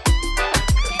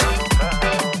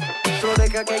 Solo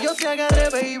deja que yo te agarre,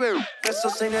 baby.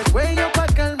 Besos en el cuello pa'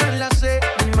 calmar la sed.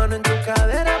 Mi mano en tu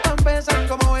cadera pa' empezar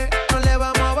como es. No le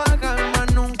vamos a bajar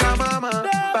más nunca, mamá.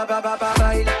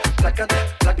 Baila, placata,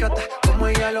 como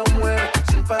ella lo mueve.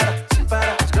 Sin parar, sin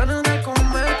parar. Las ganas de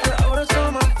comerte ahora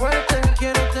son más fuertes.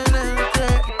 Quiero tenerte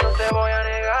y no te voy a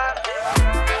negar.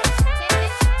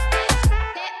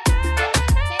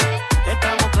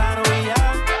 Estamos claros y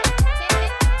ya.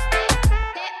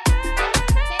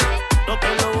 No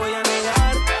te lo voy a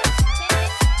negar.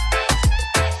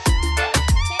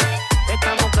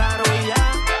 Estamos claros y ya.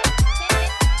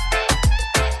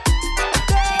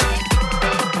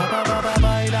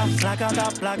 Baila,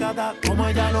 placata, como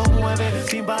ella lo mueve,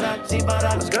 sin parar, sin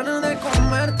parar. Las ganas de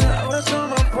comerte ahora son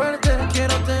más fuertes.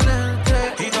 Quiero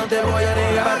tenerte y no te voy a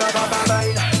negar.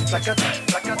 Baila, placata,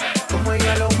 como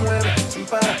ella lo mueve, sin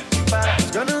parar, sin parar.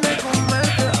 Las ganas de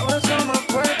comerte ahora son más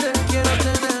fuertes. Quiero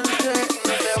tenerte y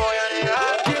no te voy a negar.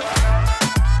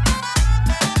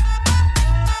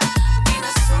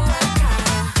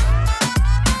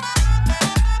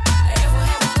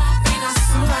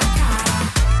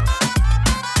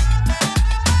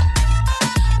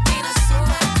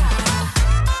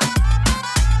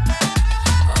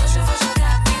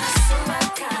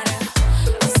 Cara,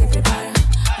 você prepara,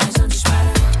 mas não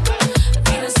dispara.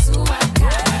 Vem na sua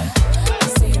cara.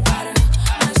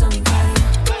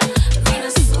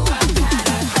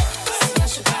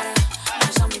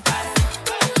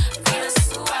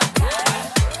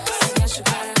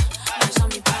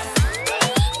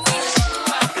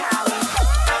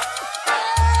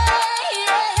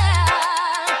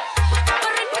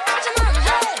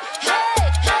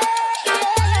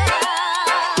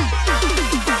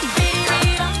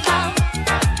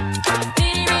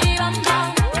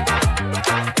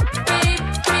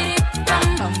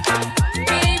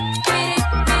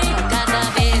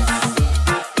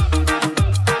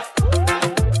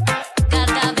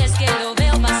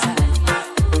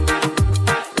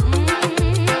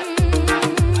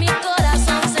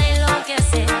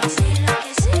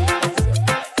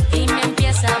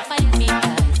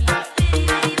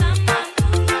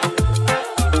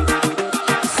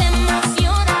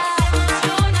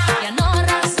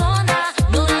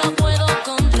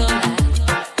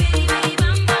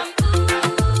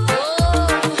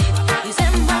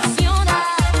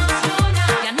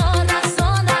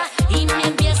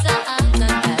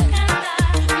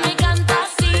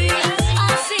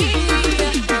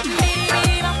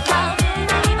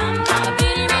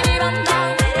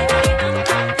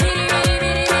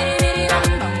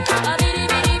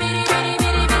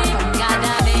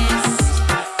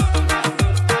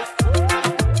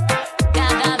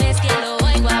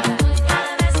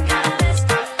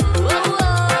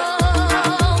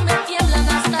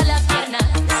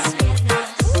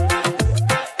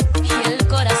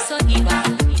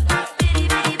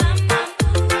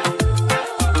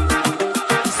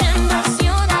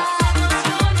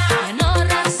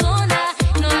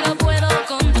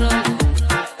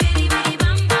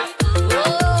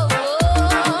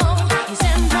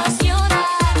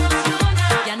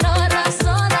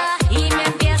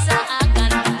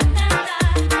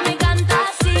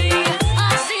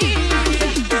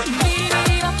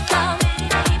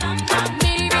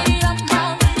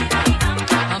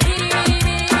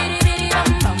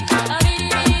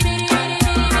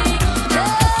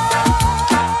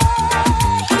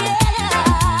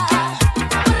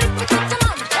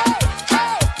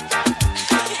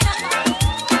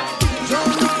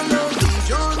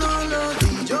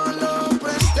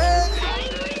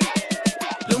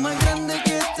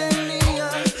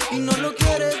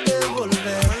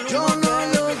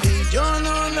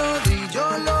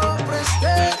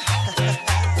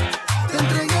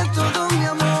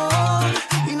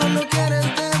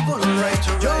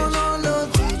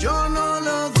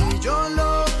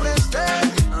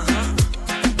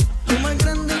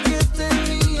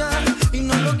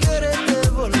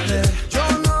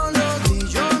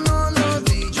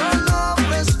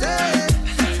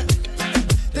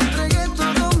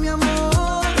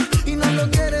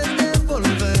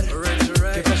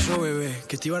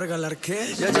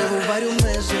 ¿Qué? Ya llevo varios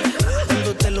meses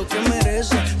dándote lo que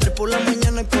mereces. 3 por la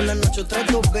mañana y por la noche otras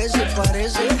 2 veces.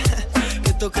 Parece que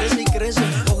esto crece y crece.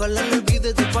 Ojalá no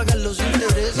olvides de pagar los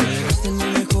intereses. Este es mi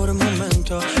mejor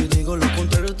momento. Si digo lo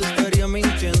contrario te estaría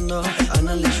mintiendo.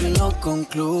 Analizo y lo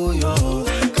concluyo.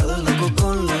 Cada loco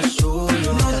con lo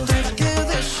suyo. No te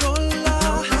quedes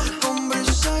sola,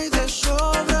 conversa y de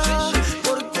sobra.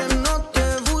 Porque no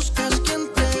te buscas quien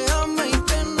te ama y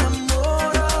te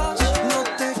enamoras. No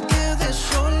te quedes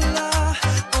sola,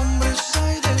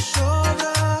 conversa y de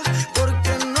sobra.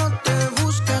 Porque no te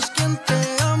buscas quien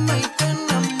te ama y te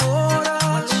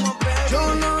enamoras.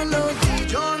 Yo no lo di,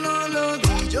 yo no lo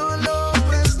di, yo lo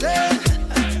presté.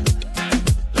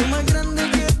 Lo más grande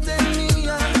que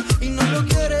tenía y no lo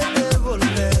quieres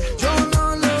devolver. Yo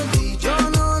no lo di, yo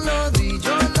no lo di,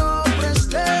 yo lo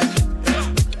presté.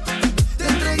 Te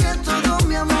entregué todo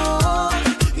mi amor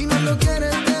y no lo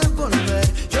quieres devolver.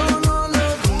 Yo no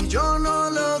lo di, yo no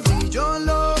lo di, yo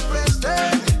lo presté.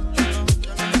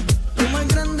 Lo más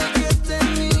grande que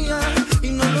tenía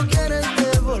y no lo quieres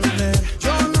devolver.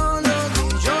 Yo no lo di,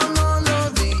 yo no lo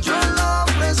di, yo lo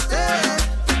presté.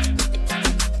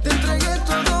 Te entregué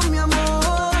todo mi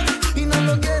amor y no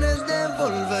lo quieres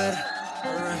devolver.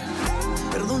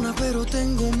 Perdona, pero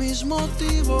tengo mis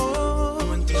motivos.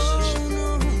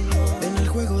 En el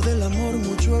juego del amor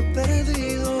mucho he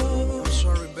perdido.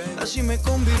 Así me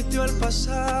convirtió el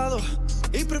pasado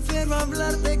y prefiero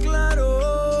hablarte claro.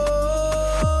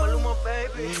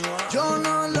 Yo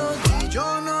no lo di,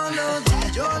 yo no lo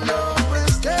di, yo lo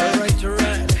presté.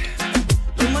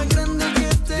 Lo más grande que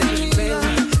tenía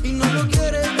y no lo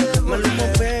quieres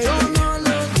devolver. Yo no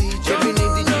lo di, yo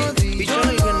no lo di, yo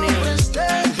lo presté.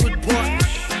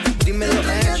 Dímelo,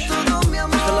 Entregué todo mi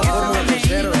amor.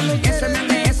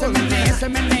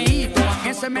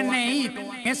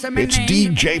 It's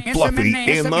DJ Fluffy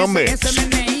in the mix.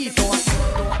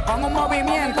 Con un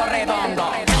movimiento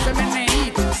redondo. Ese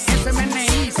meneíto, ese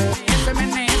meneíto, ese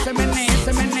meneíto, ese meneíto,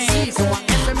 ese meneíto,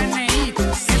 ese meneíto,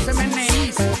 ese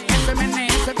meneíto, ese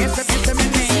meneíto, ese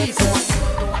meneíto.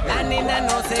 La nena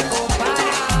no se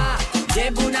compara,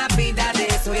 lleva una vida de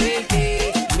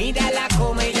suerte. Mírala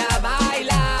como ella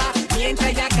baila, mientras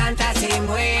ella canta se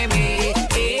mueve.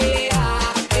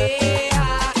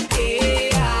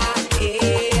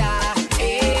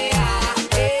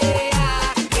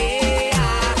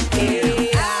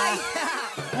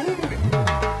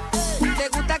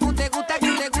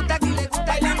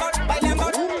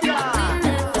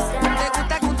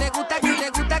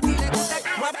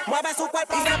 Mueve su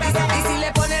cuerpo y si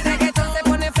le pone reggaetón se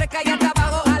pone fresca y hasta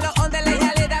abajo a los ondes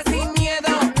ella le da sin miedo.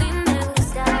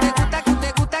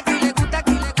 Te gusta que le gusta. A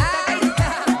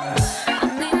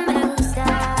mí me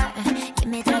gusta que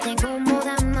me traten como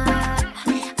dama,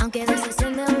 aunque a veces se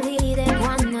me olvide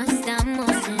cuando estamos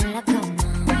en la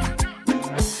cama.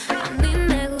 A mí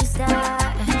me gusta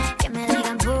que me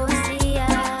digan poesía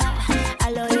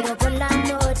al oído por la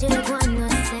noche cuando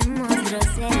hacemos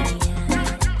groserías.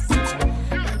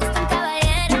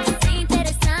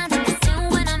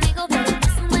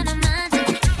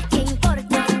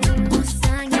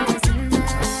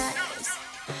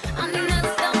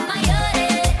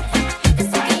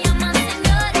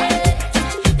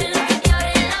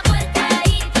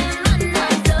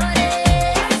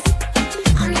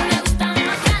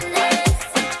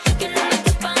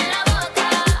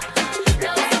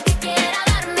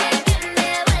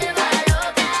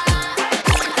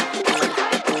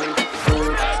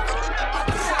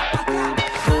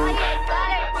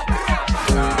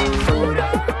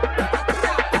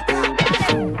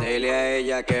 Dile a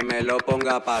ella que me lo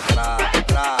ponga pa' atrás,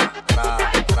 tra, tra,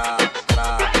 tra,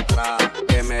 tra, tra,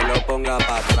 que me lo ponga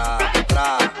pa' atrás,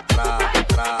 tra, tra,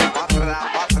 tra,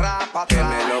 que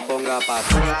me lo ponga pa'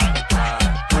 atrás.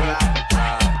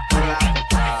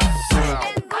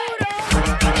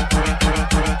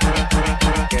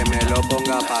 Que me lo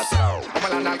ponga pa' atrás. Ponme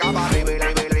la nalga pa' arriba y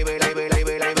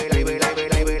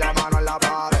la mano en la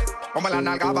pared. Ponme la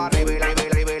nalga pa' arriba y la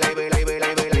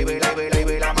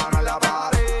mano en la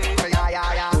pared.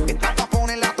 Ya. Esta pa'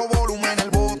 ponerle a tu volumen el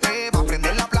bote, pa'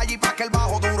 prender la playa y pa' que el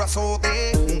bajo duro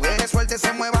azote. Mujeres sueltas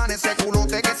se muevan ese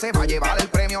culote que se va a llevar el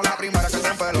premio la primera que se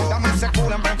empeló. Dame ese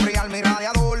culo para enfriar mi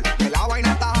radiador, que la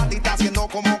vaina está a ti, está haciendo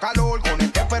como calor. Con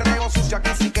este perreo sucio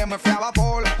aquí sí que me fui a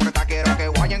vapor. Por esta quiero que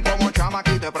guayen como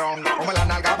chamaquito de pronto. Ponme la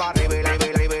nalga pa' arriba y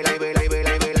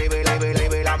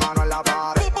la mano en la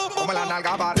pared. Ponme la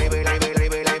nalga pa' arriba y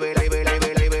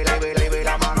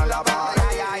la mano en la pared.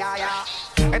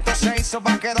 Esto se hizo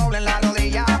pa' que doblen la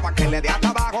rodilla, pa' que le dé hasta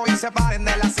abajo y se paren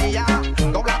de la silla.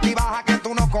 Dobla y baja que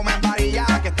tú no comes varilla,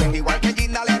 que estoy igual que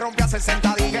Ginda le rompe a hacer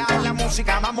sentadilla. La música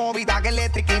música más movida que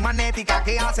eléctrica y magnética,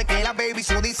 que hace que las baby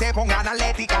sudi se pongan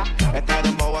atlética. Este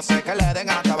dembow hace que le den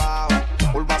hasta abajo.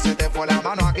 Pulpa se te fue la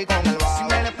mano aquí con el bajo. Si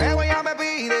me le pego ella me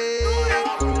pide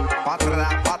pa'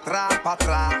 atrás, pa' atrás, pa'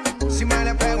 atrás. Si me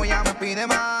le pego ella me pide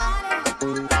más.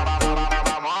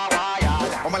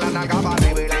 Come la nalga pa'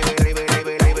 arriba,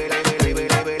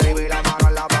 la mano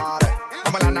en la pared.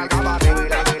 Come la nalga pa' arriba,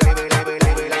 la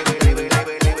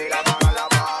mano en la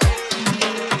pared.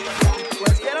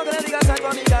 Pues quiero que le digas algo,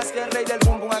 amigas, que el rey del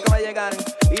pum pum acaba de llegar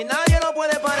y nadie lo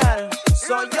puede parar.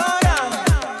 Soy Llora,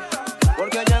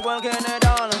 porque llegó el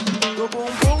general. Tu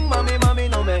pum pum, mami, mami,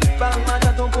 no me van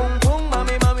mata tu pum pum,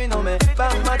 mami, mami, no me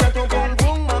van mata tu pum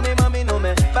pum, mami, mami, no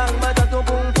me van mata tu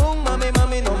pum pum, mami,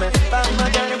 mami, no me van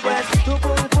matar. Pues tu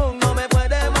pum pum no me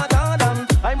puede matar.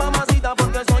 Ay, mamacita,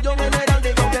 porque soy un general.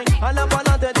 Digo que jala pa'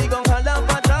 adelante, digo jala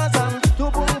pa' atrás.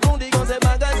 Tu pum pum, digo se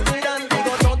va a estirar.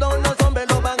 Digo todos los hombres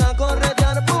lo van a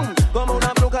corretear. Pum, como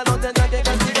una bruja no tendrá que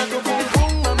castigar. Tu pum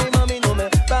pum, mami, mami, no me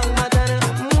van a matar.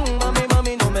 Mami,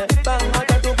 mami, no me van a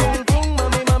matar. Tu pum pum,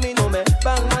 mami, mami, no me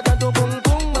van a matar. Tu pum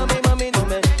pum, mami, mami, no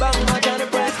me van a matar.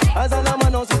 Pues alza la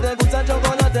mano si te gusta el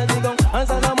chocolate. Digo,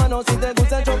 alza la mano si te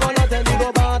gusta el chocolate.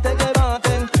 Digo, bate que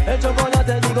baten el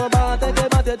chocolate. Digo, bate que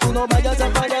bate. Tú no vayas a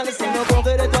fallar. Si no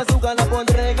cogeré tu azúcar la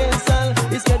pondré en sal.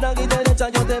 Izquierda y derecha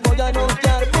yo te voy a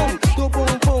noquear. Pum, tu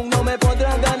pum pum no me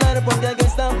podrás ganar, porque aquí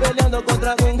están peleando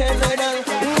contra un general.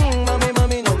 Mami,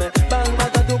 mami, no me van a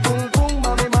matar. Tu pum pum,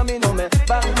 mami, mami, no me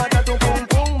van a matar. Tu pum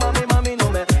pum, mami, mami, no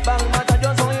me van a matar.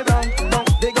 Yo soy Brown, no,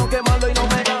 digo que malo y no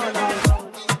me gana.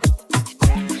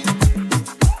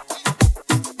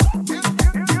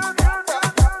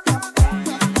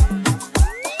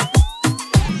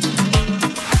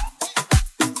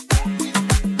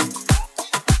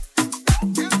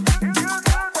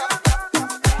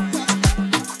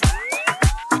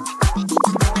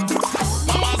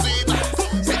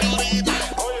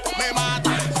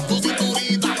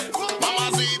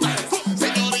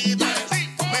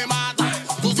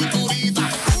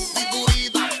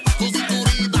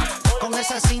 Con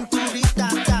esa cinturita,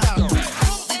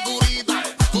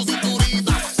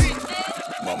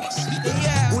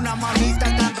 una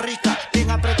mamita tan rica, bien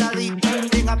apretadita,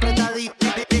 bien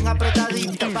apretadita, bien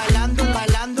apretadita, bailando,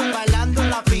 bailando, bailando en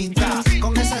la pista.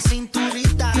 Con esa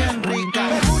cinturita bien rica.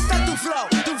 Me gusta tu flow,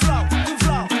 tu flow, tu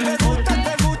flow. Me gusta,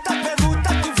 me gusta, me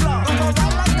gusta tu flow. Como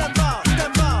bailas dembow,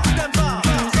 dembow, dembow,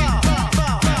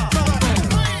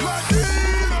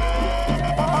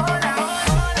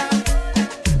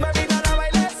 me vino a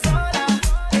bailar sola,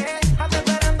 ando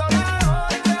esperando la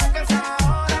hora y creo que es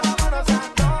ahora. Vámonos a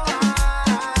toa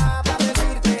pa'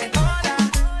 decirte hola.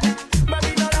 Me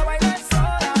vino a bailar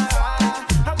sola,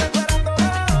 ando esperando la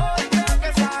hora y creo que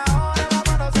es ahora.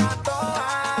 Vámonos a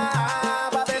toa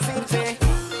pa' decirte.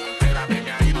 Espérate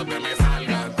que ahí no te me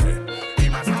salgas, y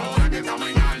más ahora que estamos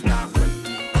en alta.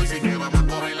 Hoy sí que vamos a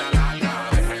coger la larga.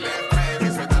 Deja el estrés y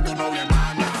suelta a tu novia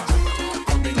hermana.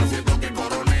 Contigo siento que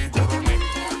coroné.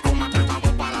 Tómate,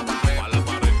 vamos pa' la pared.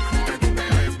 Que tú te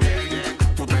ves bien,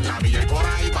 tú te la vi y por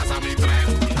ahí pasa mi tren.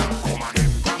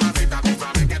 Mamacita, tú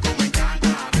sabes que tú me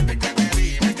encantas. Desde que te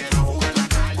vi me quiero jugar la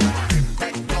carta.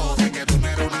 Yo sé que tú no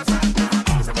eres una santa.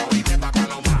 Ese movimiento acá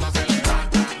lo mando a acelerar.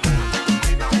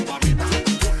 Mamita,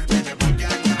 vete porque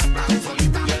hay gata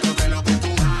solita. Yo sé lo que tú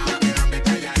das. Quédame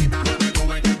calladita, no me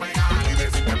tuve que pegar y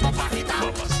decirte papajita.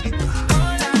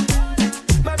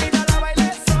 Me vino a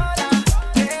bailar sola,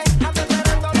 ando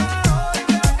esperando la hora y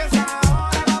creo que es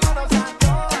ahora. Vámonos a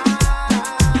toa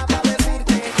pa'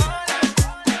 decirte hola.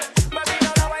 Me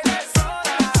vino a bailar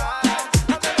sola,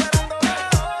 ando esperando la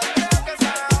hora y creo que es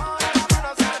ahora.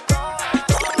 Vámonos a toa.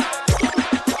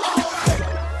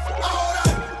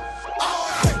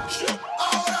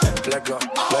 Let go,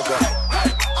 let go.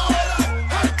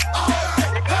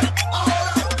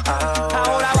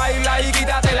 Ahora baila y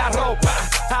quítate la ropa.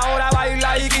 Ahora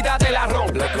baila y quítate la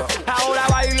ropa. Let go. Ahora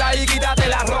baila y quítate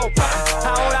la ropa.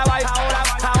 Ahora baila,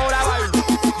 ahora baila.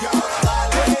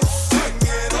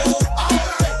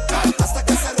 Hasta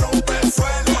que se rompe el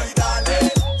suelo y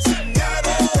dale sin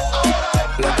miedo.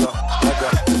 Let go, let go.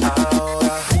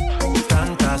 Ahora,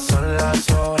 tantas son las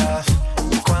horas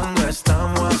cuando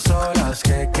estamos a solas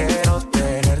que quiero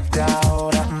tenerte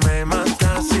ahora. Me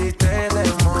matas si te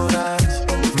demoras.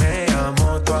 Me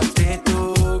amo tu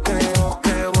actitud, creo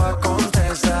que voy a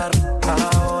contestar.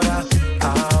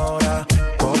 Ahora,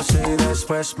 por si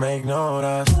después me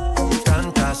ignoras.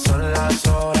 Tantas son las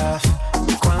horas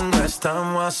cuando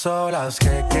estamos a solas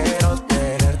que quiero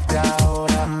tenerte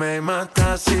ahora. Me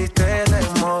matas si te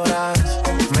demoras.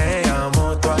 Me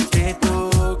amo tu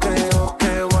actitud, creo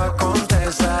que voy a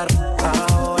contestar.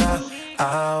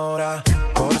 Ahora,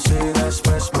 por si después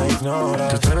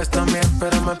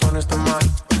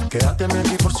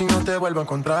vuelvo a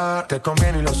encontrar. Te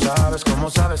conviene y lo sabes, como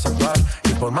sabes actuar. Y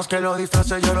por más que lo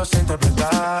disfraces, yo lo sé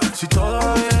interpretar. Si todo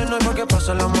va bien, no hay por qué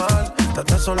pasarlo mal.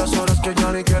 Tantas son las horas que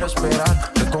yo ni quiero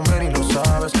esperar. Te conviene y lo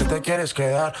sabes, que te quieres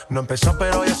quedar. No empezó,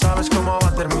 pero ya sabes cómo va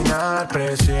a terminar.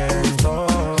 Presiento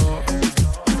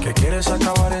que quieres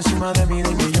acabar encima de mí,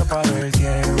 dime y yo paro el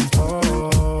tiempo.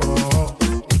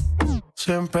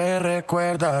 Siempre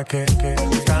recuerda que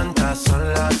tantas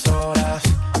son las horas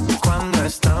cuando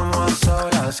estamos a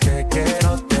solas, que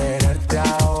quiero tenerte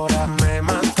ahora. Me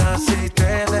matas si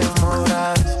te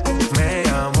demoras. Me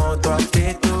llamo tu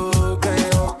actitud,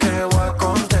 creo que voy a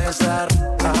contestar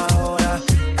ahora,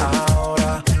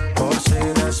 por si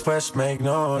después me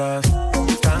ignoras.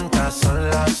 Tantas son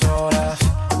las horas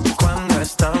cuando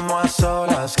estamos a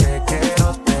solas, que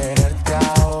quiero tenerte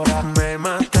ahora. Me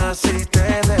matas si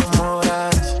te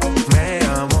demoras. Me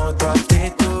llamo tu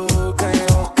actitud,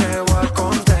 creo que voy a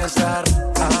contestar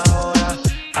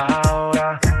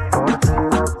ahora, por si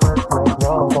después me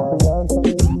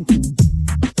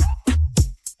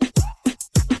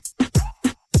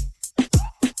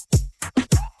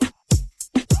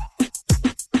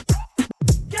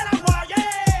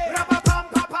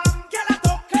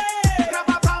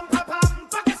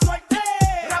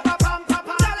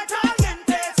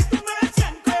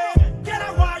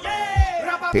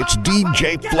It's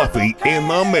DJ Fluffy in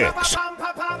the mix.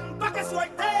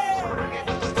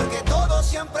 Porque todo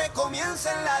siempre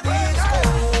comienza en la disco.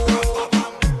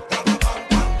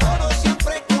 Todo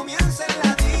siempre comienza en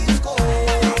la disco.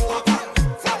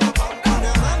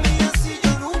 Una mami así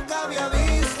yo nunca había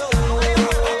visto.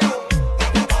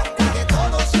 Porque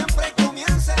todo siempre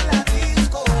comienza en la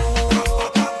disco.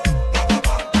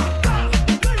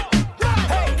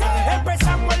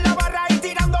 Empezamos en la barra y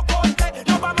tirando corte.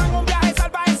 Nos vamos en un viaje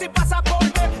salvaje sin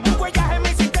pasaporte. Tu huella en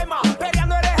mi sistema,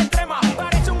 peleando eres extrema.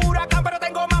 Parece un huracán, pero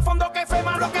tengo más fondo que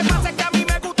FEMA. Lo que pasa es que a mí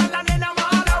me gusta la nena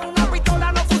mala. Una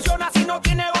pistola no funciona si no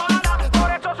tiene bala.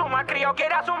 Por eso su malcriado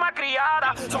quiere a su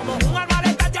malcriada. Somos un arma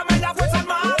letal, llame la fuerza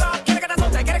armada. Quiere que te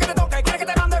azote, quiere que te toque, quiere que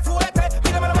te mande fuerte.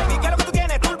 Pídemelo, baby, ¿qué es lo que tú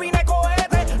tienes? Turbina y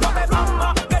cohete. No te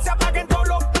plasma, que se apaguen todos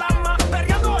los plasmas.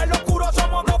 Perreando en lo oscuro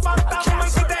somos dos fantasmas. Y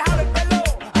si te jalo el pelo,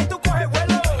 ahí tú coges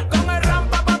vuelo. Con el ram,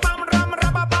 pa, pa, pam, ram,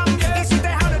 ra, pa, pam. Y si te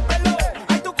jalo el pelo,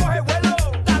 ahí tú coges vuelo.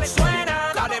 Dale,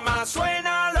 suena, dale más,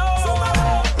 suénalo.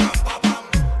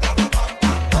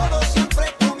 Todo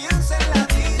siempre comienza en la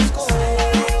disco.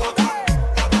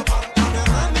 Una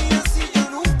mami así yo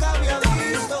nunca había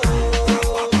visto.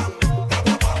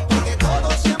 Porque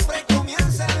todo siempre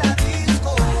comienza en la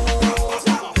disco.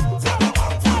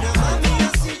 Una mami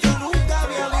así yo nunca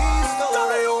había visto.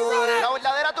 La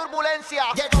verdadera turbulencia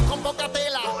llegó con poca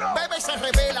tela, bebe y se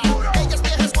revela. Ella es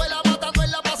vieja escuela, matando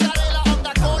en la pasarela.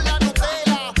 Anda con la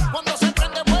Nutella, cuando se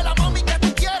prende vuela. Mami, ¿qué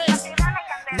tú quieres?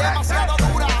 Demasiado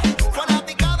dura,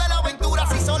 fanática de la aventura.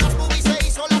 Se hizo las boobies, se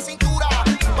hizo la cintura.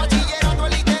 Bachillerato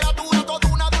en literatura, toda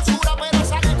una dulzura. Pero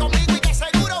sale conmigo y que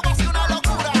seguro va a ser una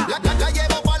locura. La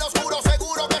llevo para lo oscuro,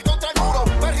 seguro que es contra el muro.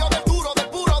 Perreo del duro, del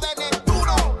puro de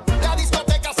Neptuno. La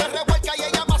discoteca se revuelca y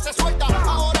ella más se suelta.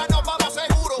 Ahora nos vamos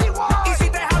seguro. Y si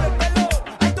te jalo el pelo,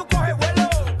 ahí tú coges vuelo.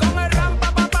 Con el ram,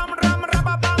 pa, pa, pam, ram, ra,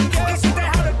 pa, pam. Y si te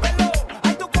jalo el pelo,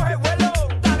 ahí tú coges vuelo.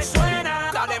 Dale,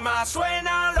 suena, dale más,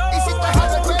 suénalo. Y si te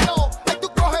jalo el pelo, ahí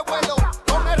tú coges vuelo.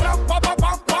 Con el ram, pa, pa,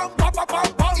 pam, pam, pa, pa,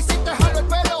 pam, pam. Y si te jalo el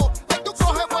pelo, ahí tú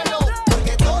coges vuelo.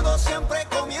 Porque todo siempre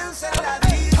comienza en la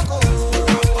disco.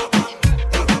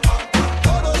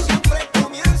 Todo siempre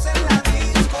comienza en la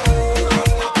disco.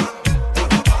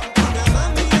 Una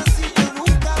mami así yo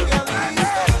nunca había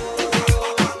visto.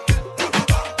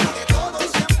 Porque todo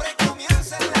siempre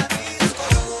comienza en la disco.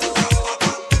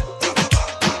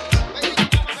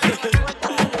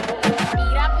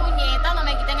 Mira, puñeta, no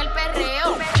me quiten el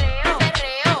perreo. Perreo,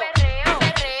 perreo, perreo,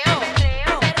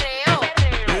 perreo, perreo, perreo,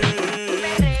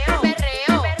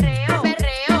 perreo,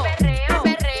 perreo, perreo, perreo,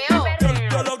 perreo.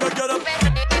 Yo lo que quiero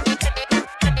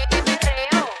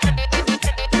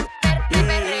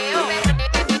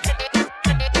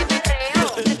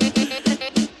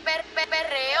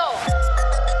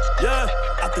Yeah,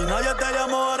 a ti nadie te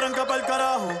llamó, arranca pa'l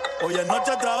carajo. Hoy es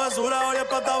noche travesura, hoy es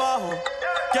pata abajo.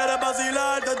 Quieres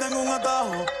vacilar, te tengo un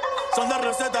atajo. Son de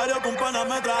recetario que un pana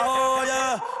me trajo.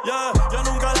 Yeah, yeah, yo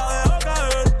nunca la dejo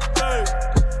caer. Hey,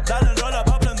 dale rola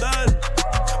pa' aprender.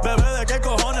 Bebé, ¿de qué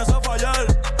cojones a fallar?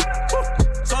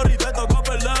 Sorry, te tocó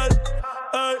perder.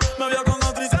 Hey, me vio con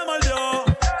otra y se mordió.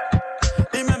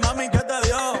 Dime, mami, ¿qué te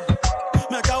dio?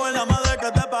 Me cago en la madre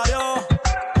que te parió.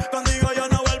 Contigo yo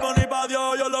no vuelvo ni pa'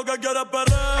 Dios. Yo lo que quiero es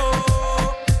perreo.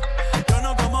 Yo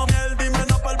no como miel, dime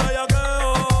no pa'l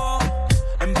bellaqueo.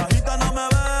 En bajita no me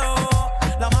veo.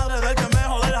 La madre del que me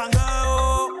jode el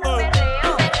jangueo.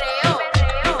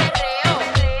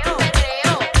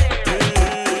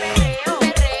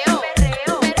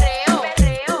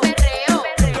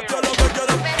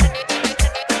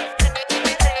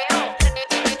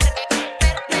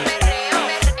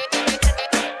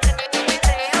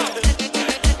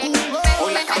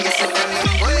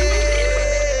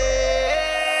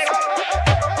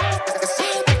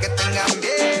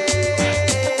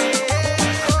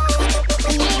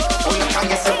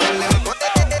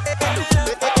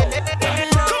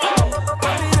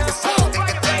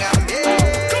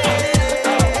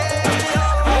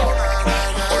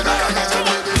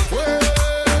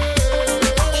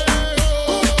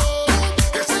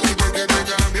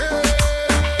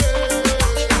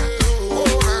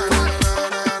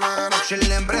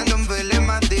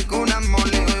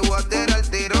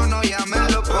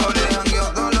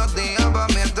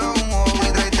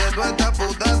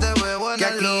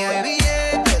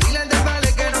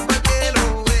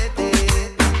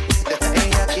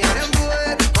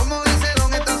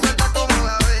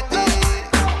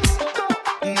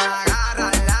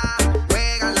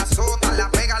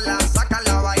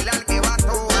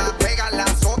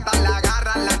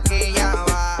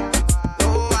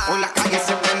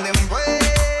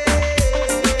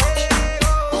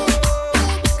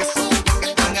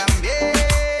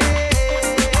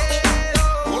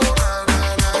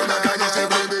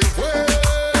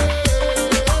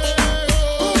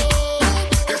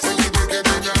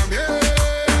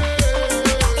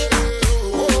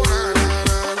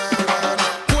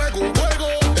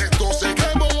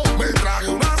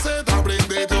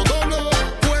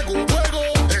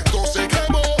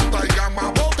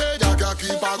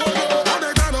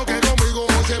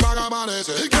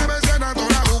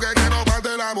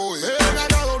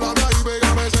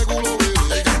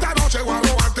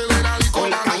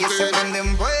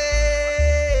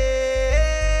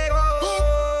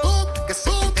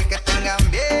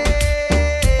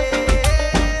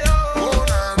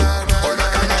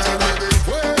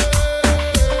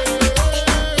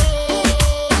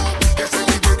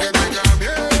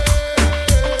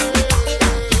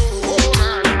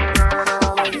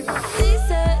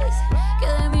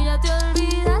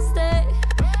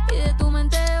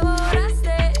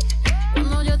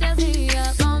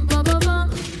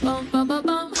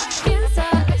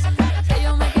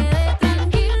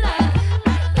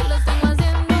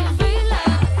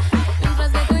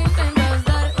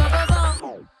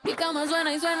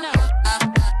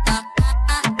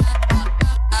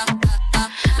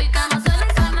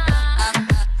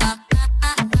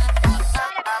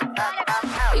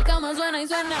 suena y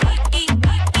suena.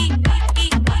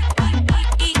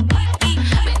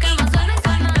 Mi cama suena y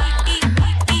suena.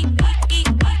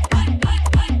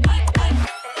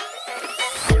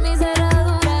 En mi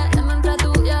cerradura ya me entra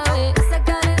tu llave. Esa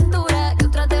calentura que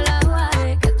otra te la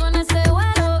guarde. Que tú en ese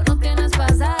vuelo no tienes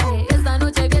pasaje. Esta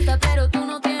noche hay fiesta pero tú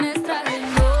no tienes traje.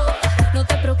 No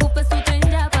te preocupes, tu tren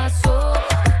ya pasó.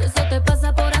 Eso te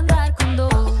pasa por andar con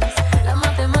dos. La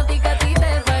matemática a ti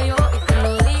te falló y te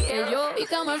lo dije yo. Mi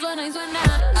cama suena y suena.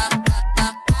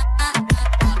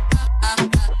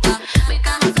 Mi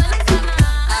cama suena y suena.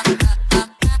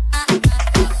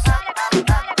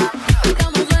 Mi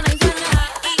cama suena y suena.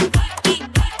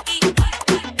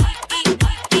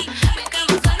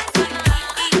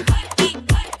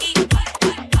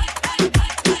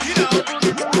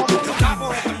 Los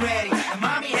capos están ready, las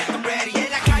mami están ready,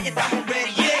 en la calle estamos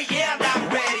ready, yeah, yeah,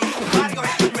 andamos ready. Los barrios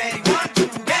están ready, 1, 2,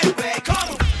 get ready, come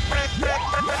on.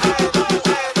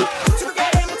 Si tú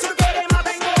quieres más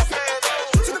tengo.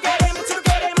 Si tú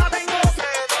quieres más tengo.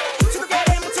 Si tú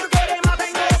quieres más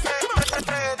tengo.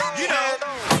 You know.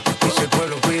 Y si el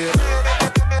pueblo pide,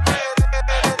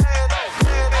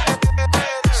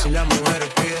 si las mujeres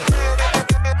piden,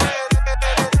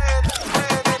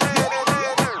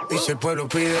 y si el pueblo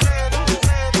pide,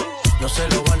 no se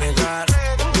lo va a negar.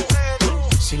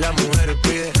 Si las mujeres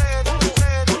piden,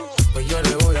 pues yo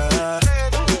le voy a dar.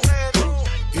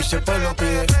 Y si el pueblo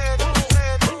pide,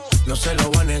 no se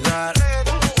lo va a negar.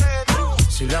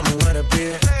 Si las mujeres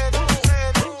piden,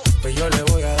 pues yo le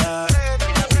voy a dar.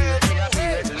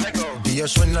 Y yo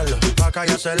suénalo, pa' acá y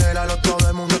aceléralo. Todo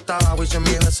el mundo está abajo y se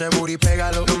mide ese booty,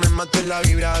 pégalo. No me mates la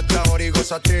vibra hasta ahora y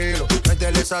gózatelo.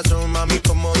 Métele sazón, mami,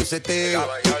 como dice Teo.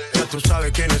 Ya tú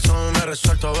sabes quiénes son, me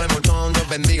resuelto de montón. Dios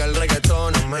bendiga el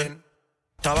reggaetón, amén.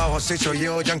 Está abajo así soy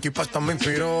yo, Yankee Pasta me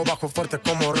inspiró. Bajo fuerte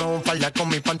como ron, falda con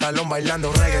mi pantalón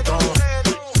bailando reggaetón.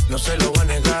 No se lo voy a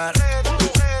negar.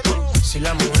 Si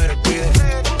la mujer pide,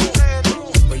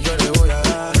 pues yo le voy a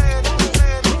dar.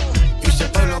 Y si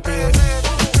el pueblo pide,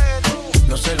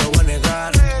 no se lo voy a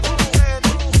negar.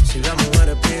 Si la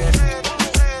mujer pide,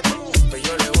 pues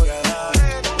yo le voy a dar.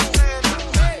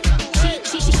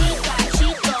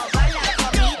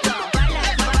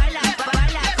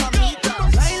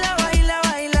 Baila, baila,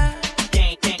 baila.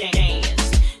 Dance,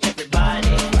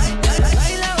 everybody.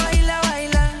 Baila, baila,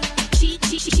 baila.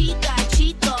 Chica,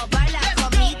 chico, baila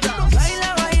conmigo.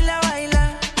 Baila, baila, baila.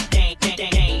 Dance,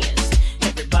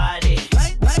 everybody.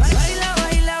 Baila,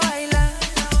 baila, baila.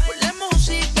 Ponle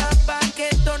música pa' que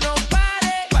esto no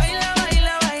pare. Baila,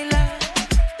 baila, baila.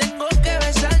 Tengo que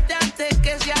besarte antes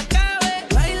que se acabe.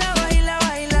 Baila, baila,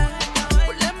 baila.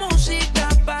 Ponle música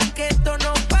pa' que esto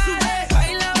no pare.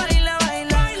 Baila, baila,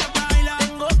 baila.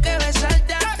 Tengo que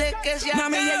besarte antes que se acabe.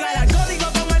 Mami, llega el código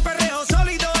con el perreo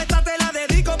sólido. Esta te la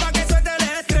dedico pa' que suelte el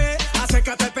estrés.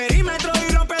 Acércate al perímetro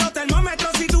y rompe los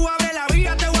termómetros. Si tú abres la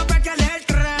vía, te voy a pegar el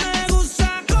tren. Me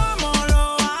gusta cómo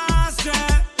lo haces.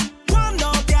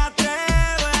 Cuando te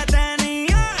atreves,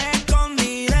 tenía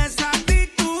escondida esa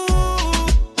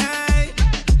actitud. Ey,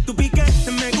 tu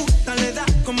piquete me gusta, le da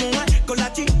como es. Con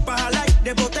la chispa al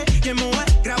aire, bote y en mujer.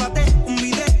 Grábate un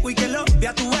video y que lo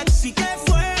vea tu ex. ¿Y qué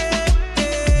fue?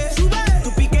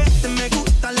 Tu piquete me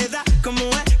gusta, le da como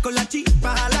es. Con la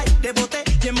chispa al aire, bote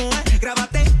y en mujer.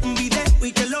 Grábate un video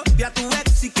y que lo vea tu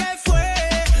ex. ¿Y qué fue?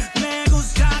 Me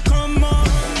gusta como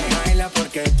Baila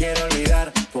porque quiero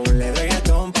olvidar. Ponle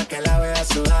reggaetón pa' que la vea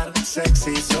sudar.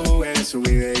 Sexy, sube su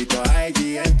videito a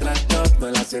IG. Entra al top, no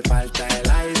le hace falta el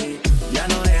ID. Ya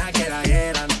no deja que la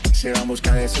hieran. Se va en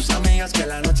busca de sus amigas que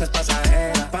la noche es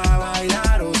pasajera. Pa'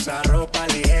 bailar usa ropa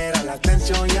ligera. La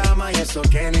atención llama y eso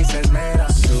que ni se esmera.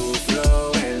 Su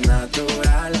flow es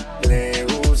natural. Le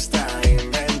gusta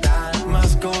inventar.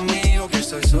 Más conmigo que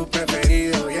soy su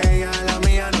preferido. Y ella la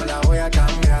mía no la voy a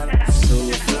cambiar.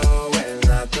 Su flow es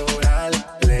natural.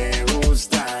 Le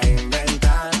gusta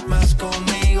inventar. Más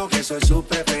conmigo que soy su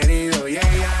preferido. Y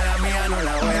ella la mía no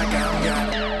la voy a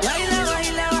cambiar. Baila,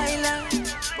 baila, baila.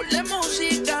 Ponle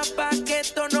música pa' que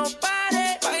esto no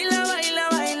pare. Baila, baila,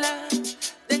 baila.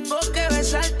 Tengo que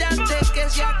besarte antes que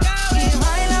se acabe.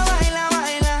 Baila, baila,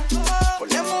 baila.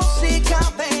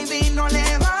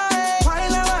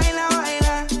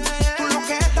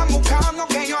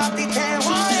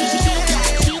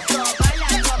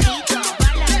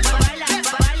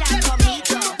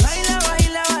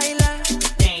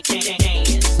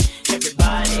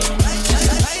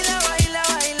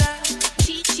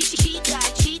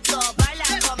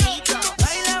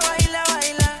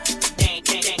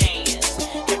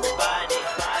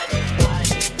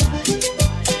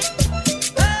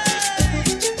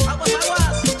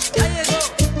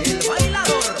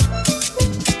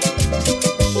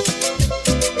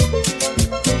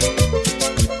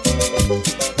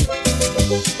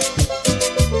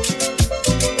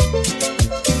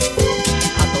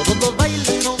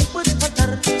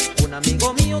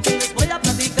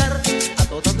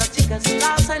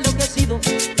 las ha enloquecido,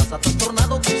 las ha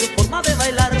trastornado con su forma de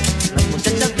bailar. Las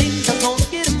muchachas lindas no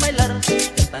quieren bailar,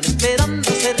 están esperando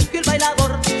a Sergio el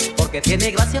bailador, porque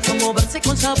tiene gracia para moverse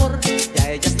con sabor, y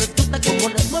a ellas les gusta como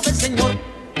las mueve el señor.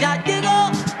 Ya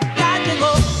llegó, ya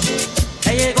llegó,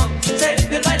 ya llegó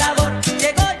Sergio el bailador,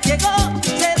 llegó, llegó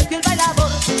Sergio el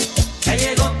bailador, ya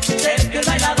llegó Sergio el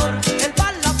bailador, el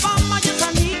la fama y el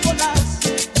San Nicolás,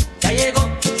 ya llegó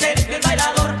Sergio el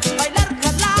bailador, bailar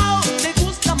jalao le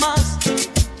gusta más,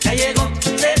 ya llegó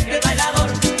Sergio el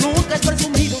bailador, nunca es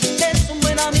presumido, es un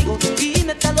buen amigo y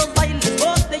mete a los bailes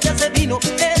botellas de vino.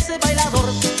 Ese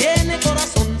bailador tiene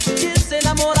corazón y es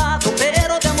enamorado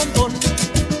pero de a montón,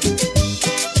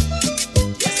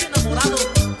 y es enamorado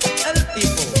el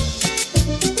tipo.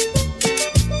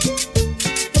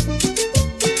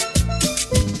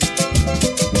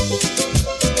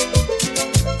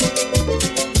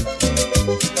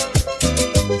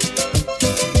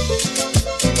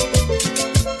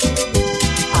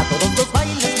 A todos los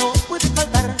bailes no puede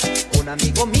faltar un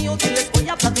amigo mío que les voy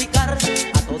a platicar.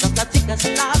 A todas las chicas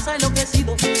las ha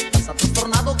enloquecido, las ha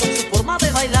trastornado con su forma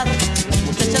de bailar. Las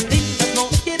muchachas lindas no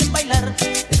quieren bailar,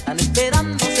 están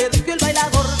esperando a Sergio el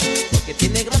bailador, porque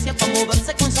tiene gracia para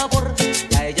moverse con sabor,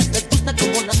 y a ellas les gusta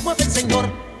como las mueve el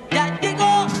señor. Ya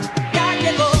llegó, ya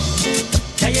llegó,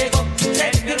 ya llegó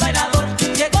Sergio el bailador,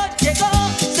 llegó, llegó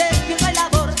Sergio el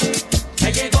bailador, ya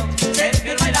llegó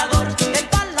Sergio el bailador, el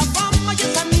la fama y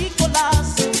el San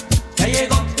Nicolás, ya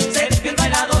llegó Sergio el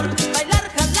bailador,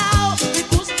 bailar jalao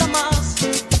me gusta más,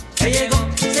 ya llegó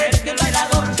Sergio el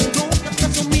bailador, nunca es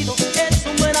presumido, es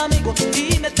un buen amigo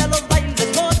y mete a los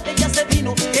bailes botellas de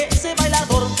vino. Ese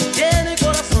bailador tiene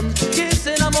corazón que es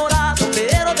enamorado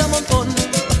pero de a montón.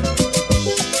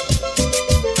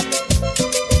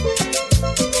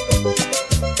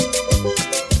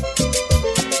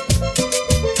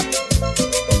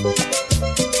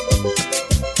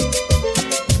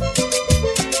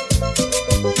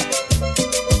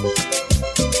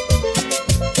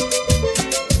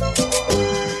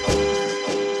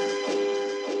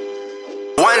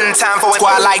 One time for a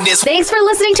squad like this. Thanks for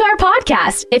listening to our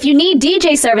podcast. If you need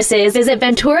DJ services, visit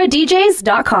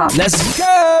VenturaDJs.com. Let's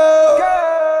go!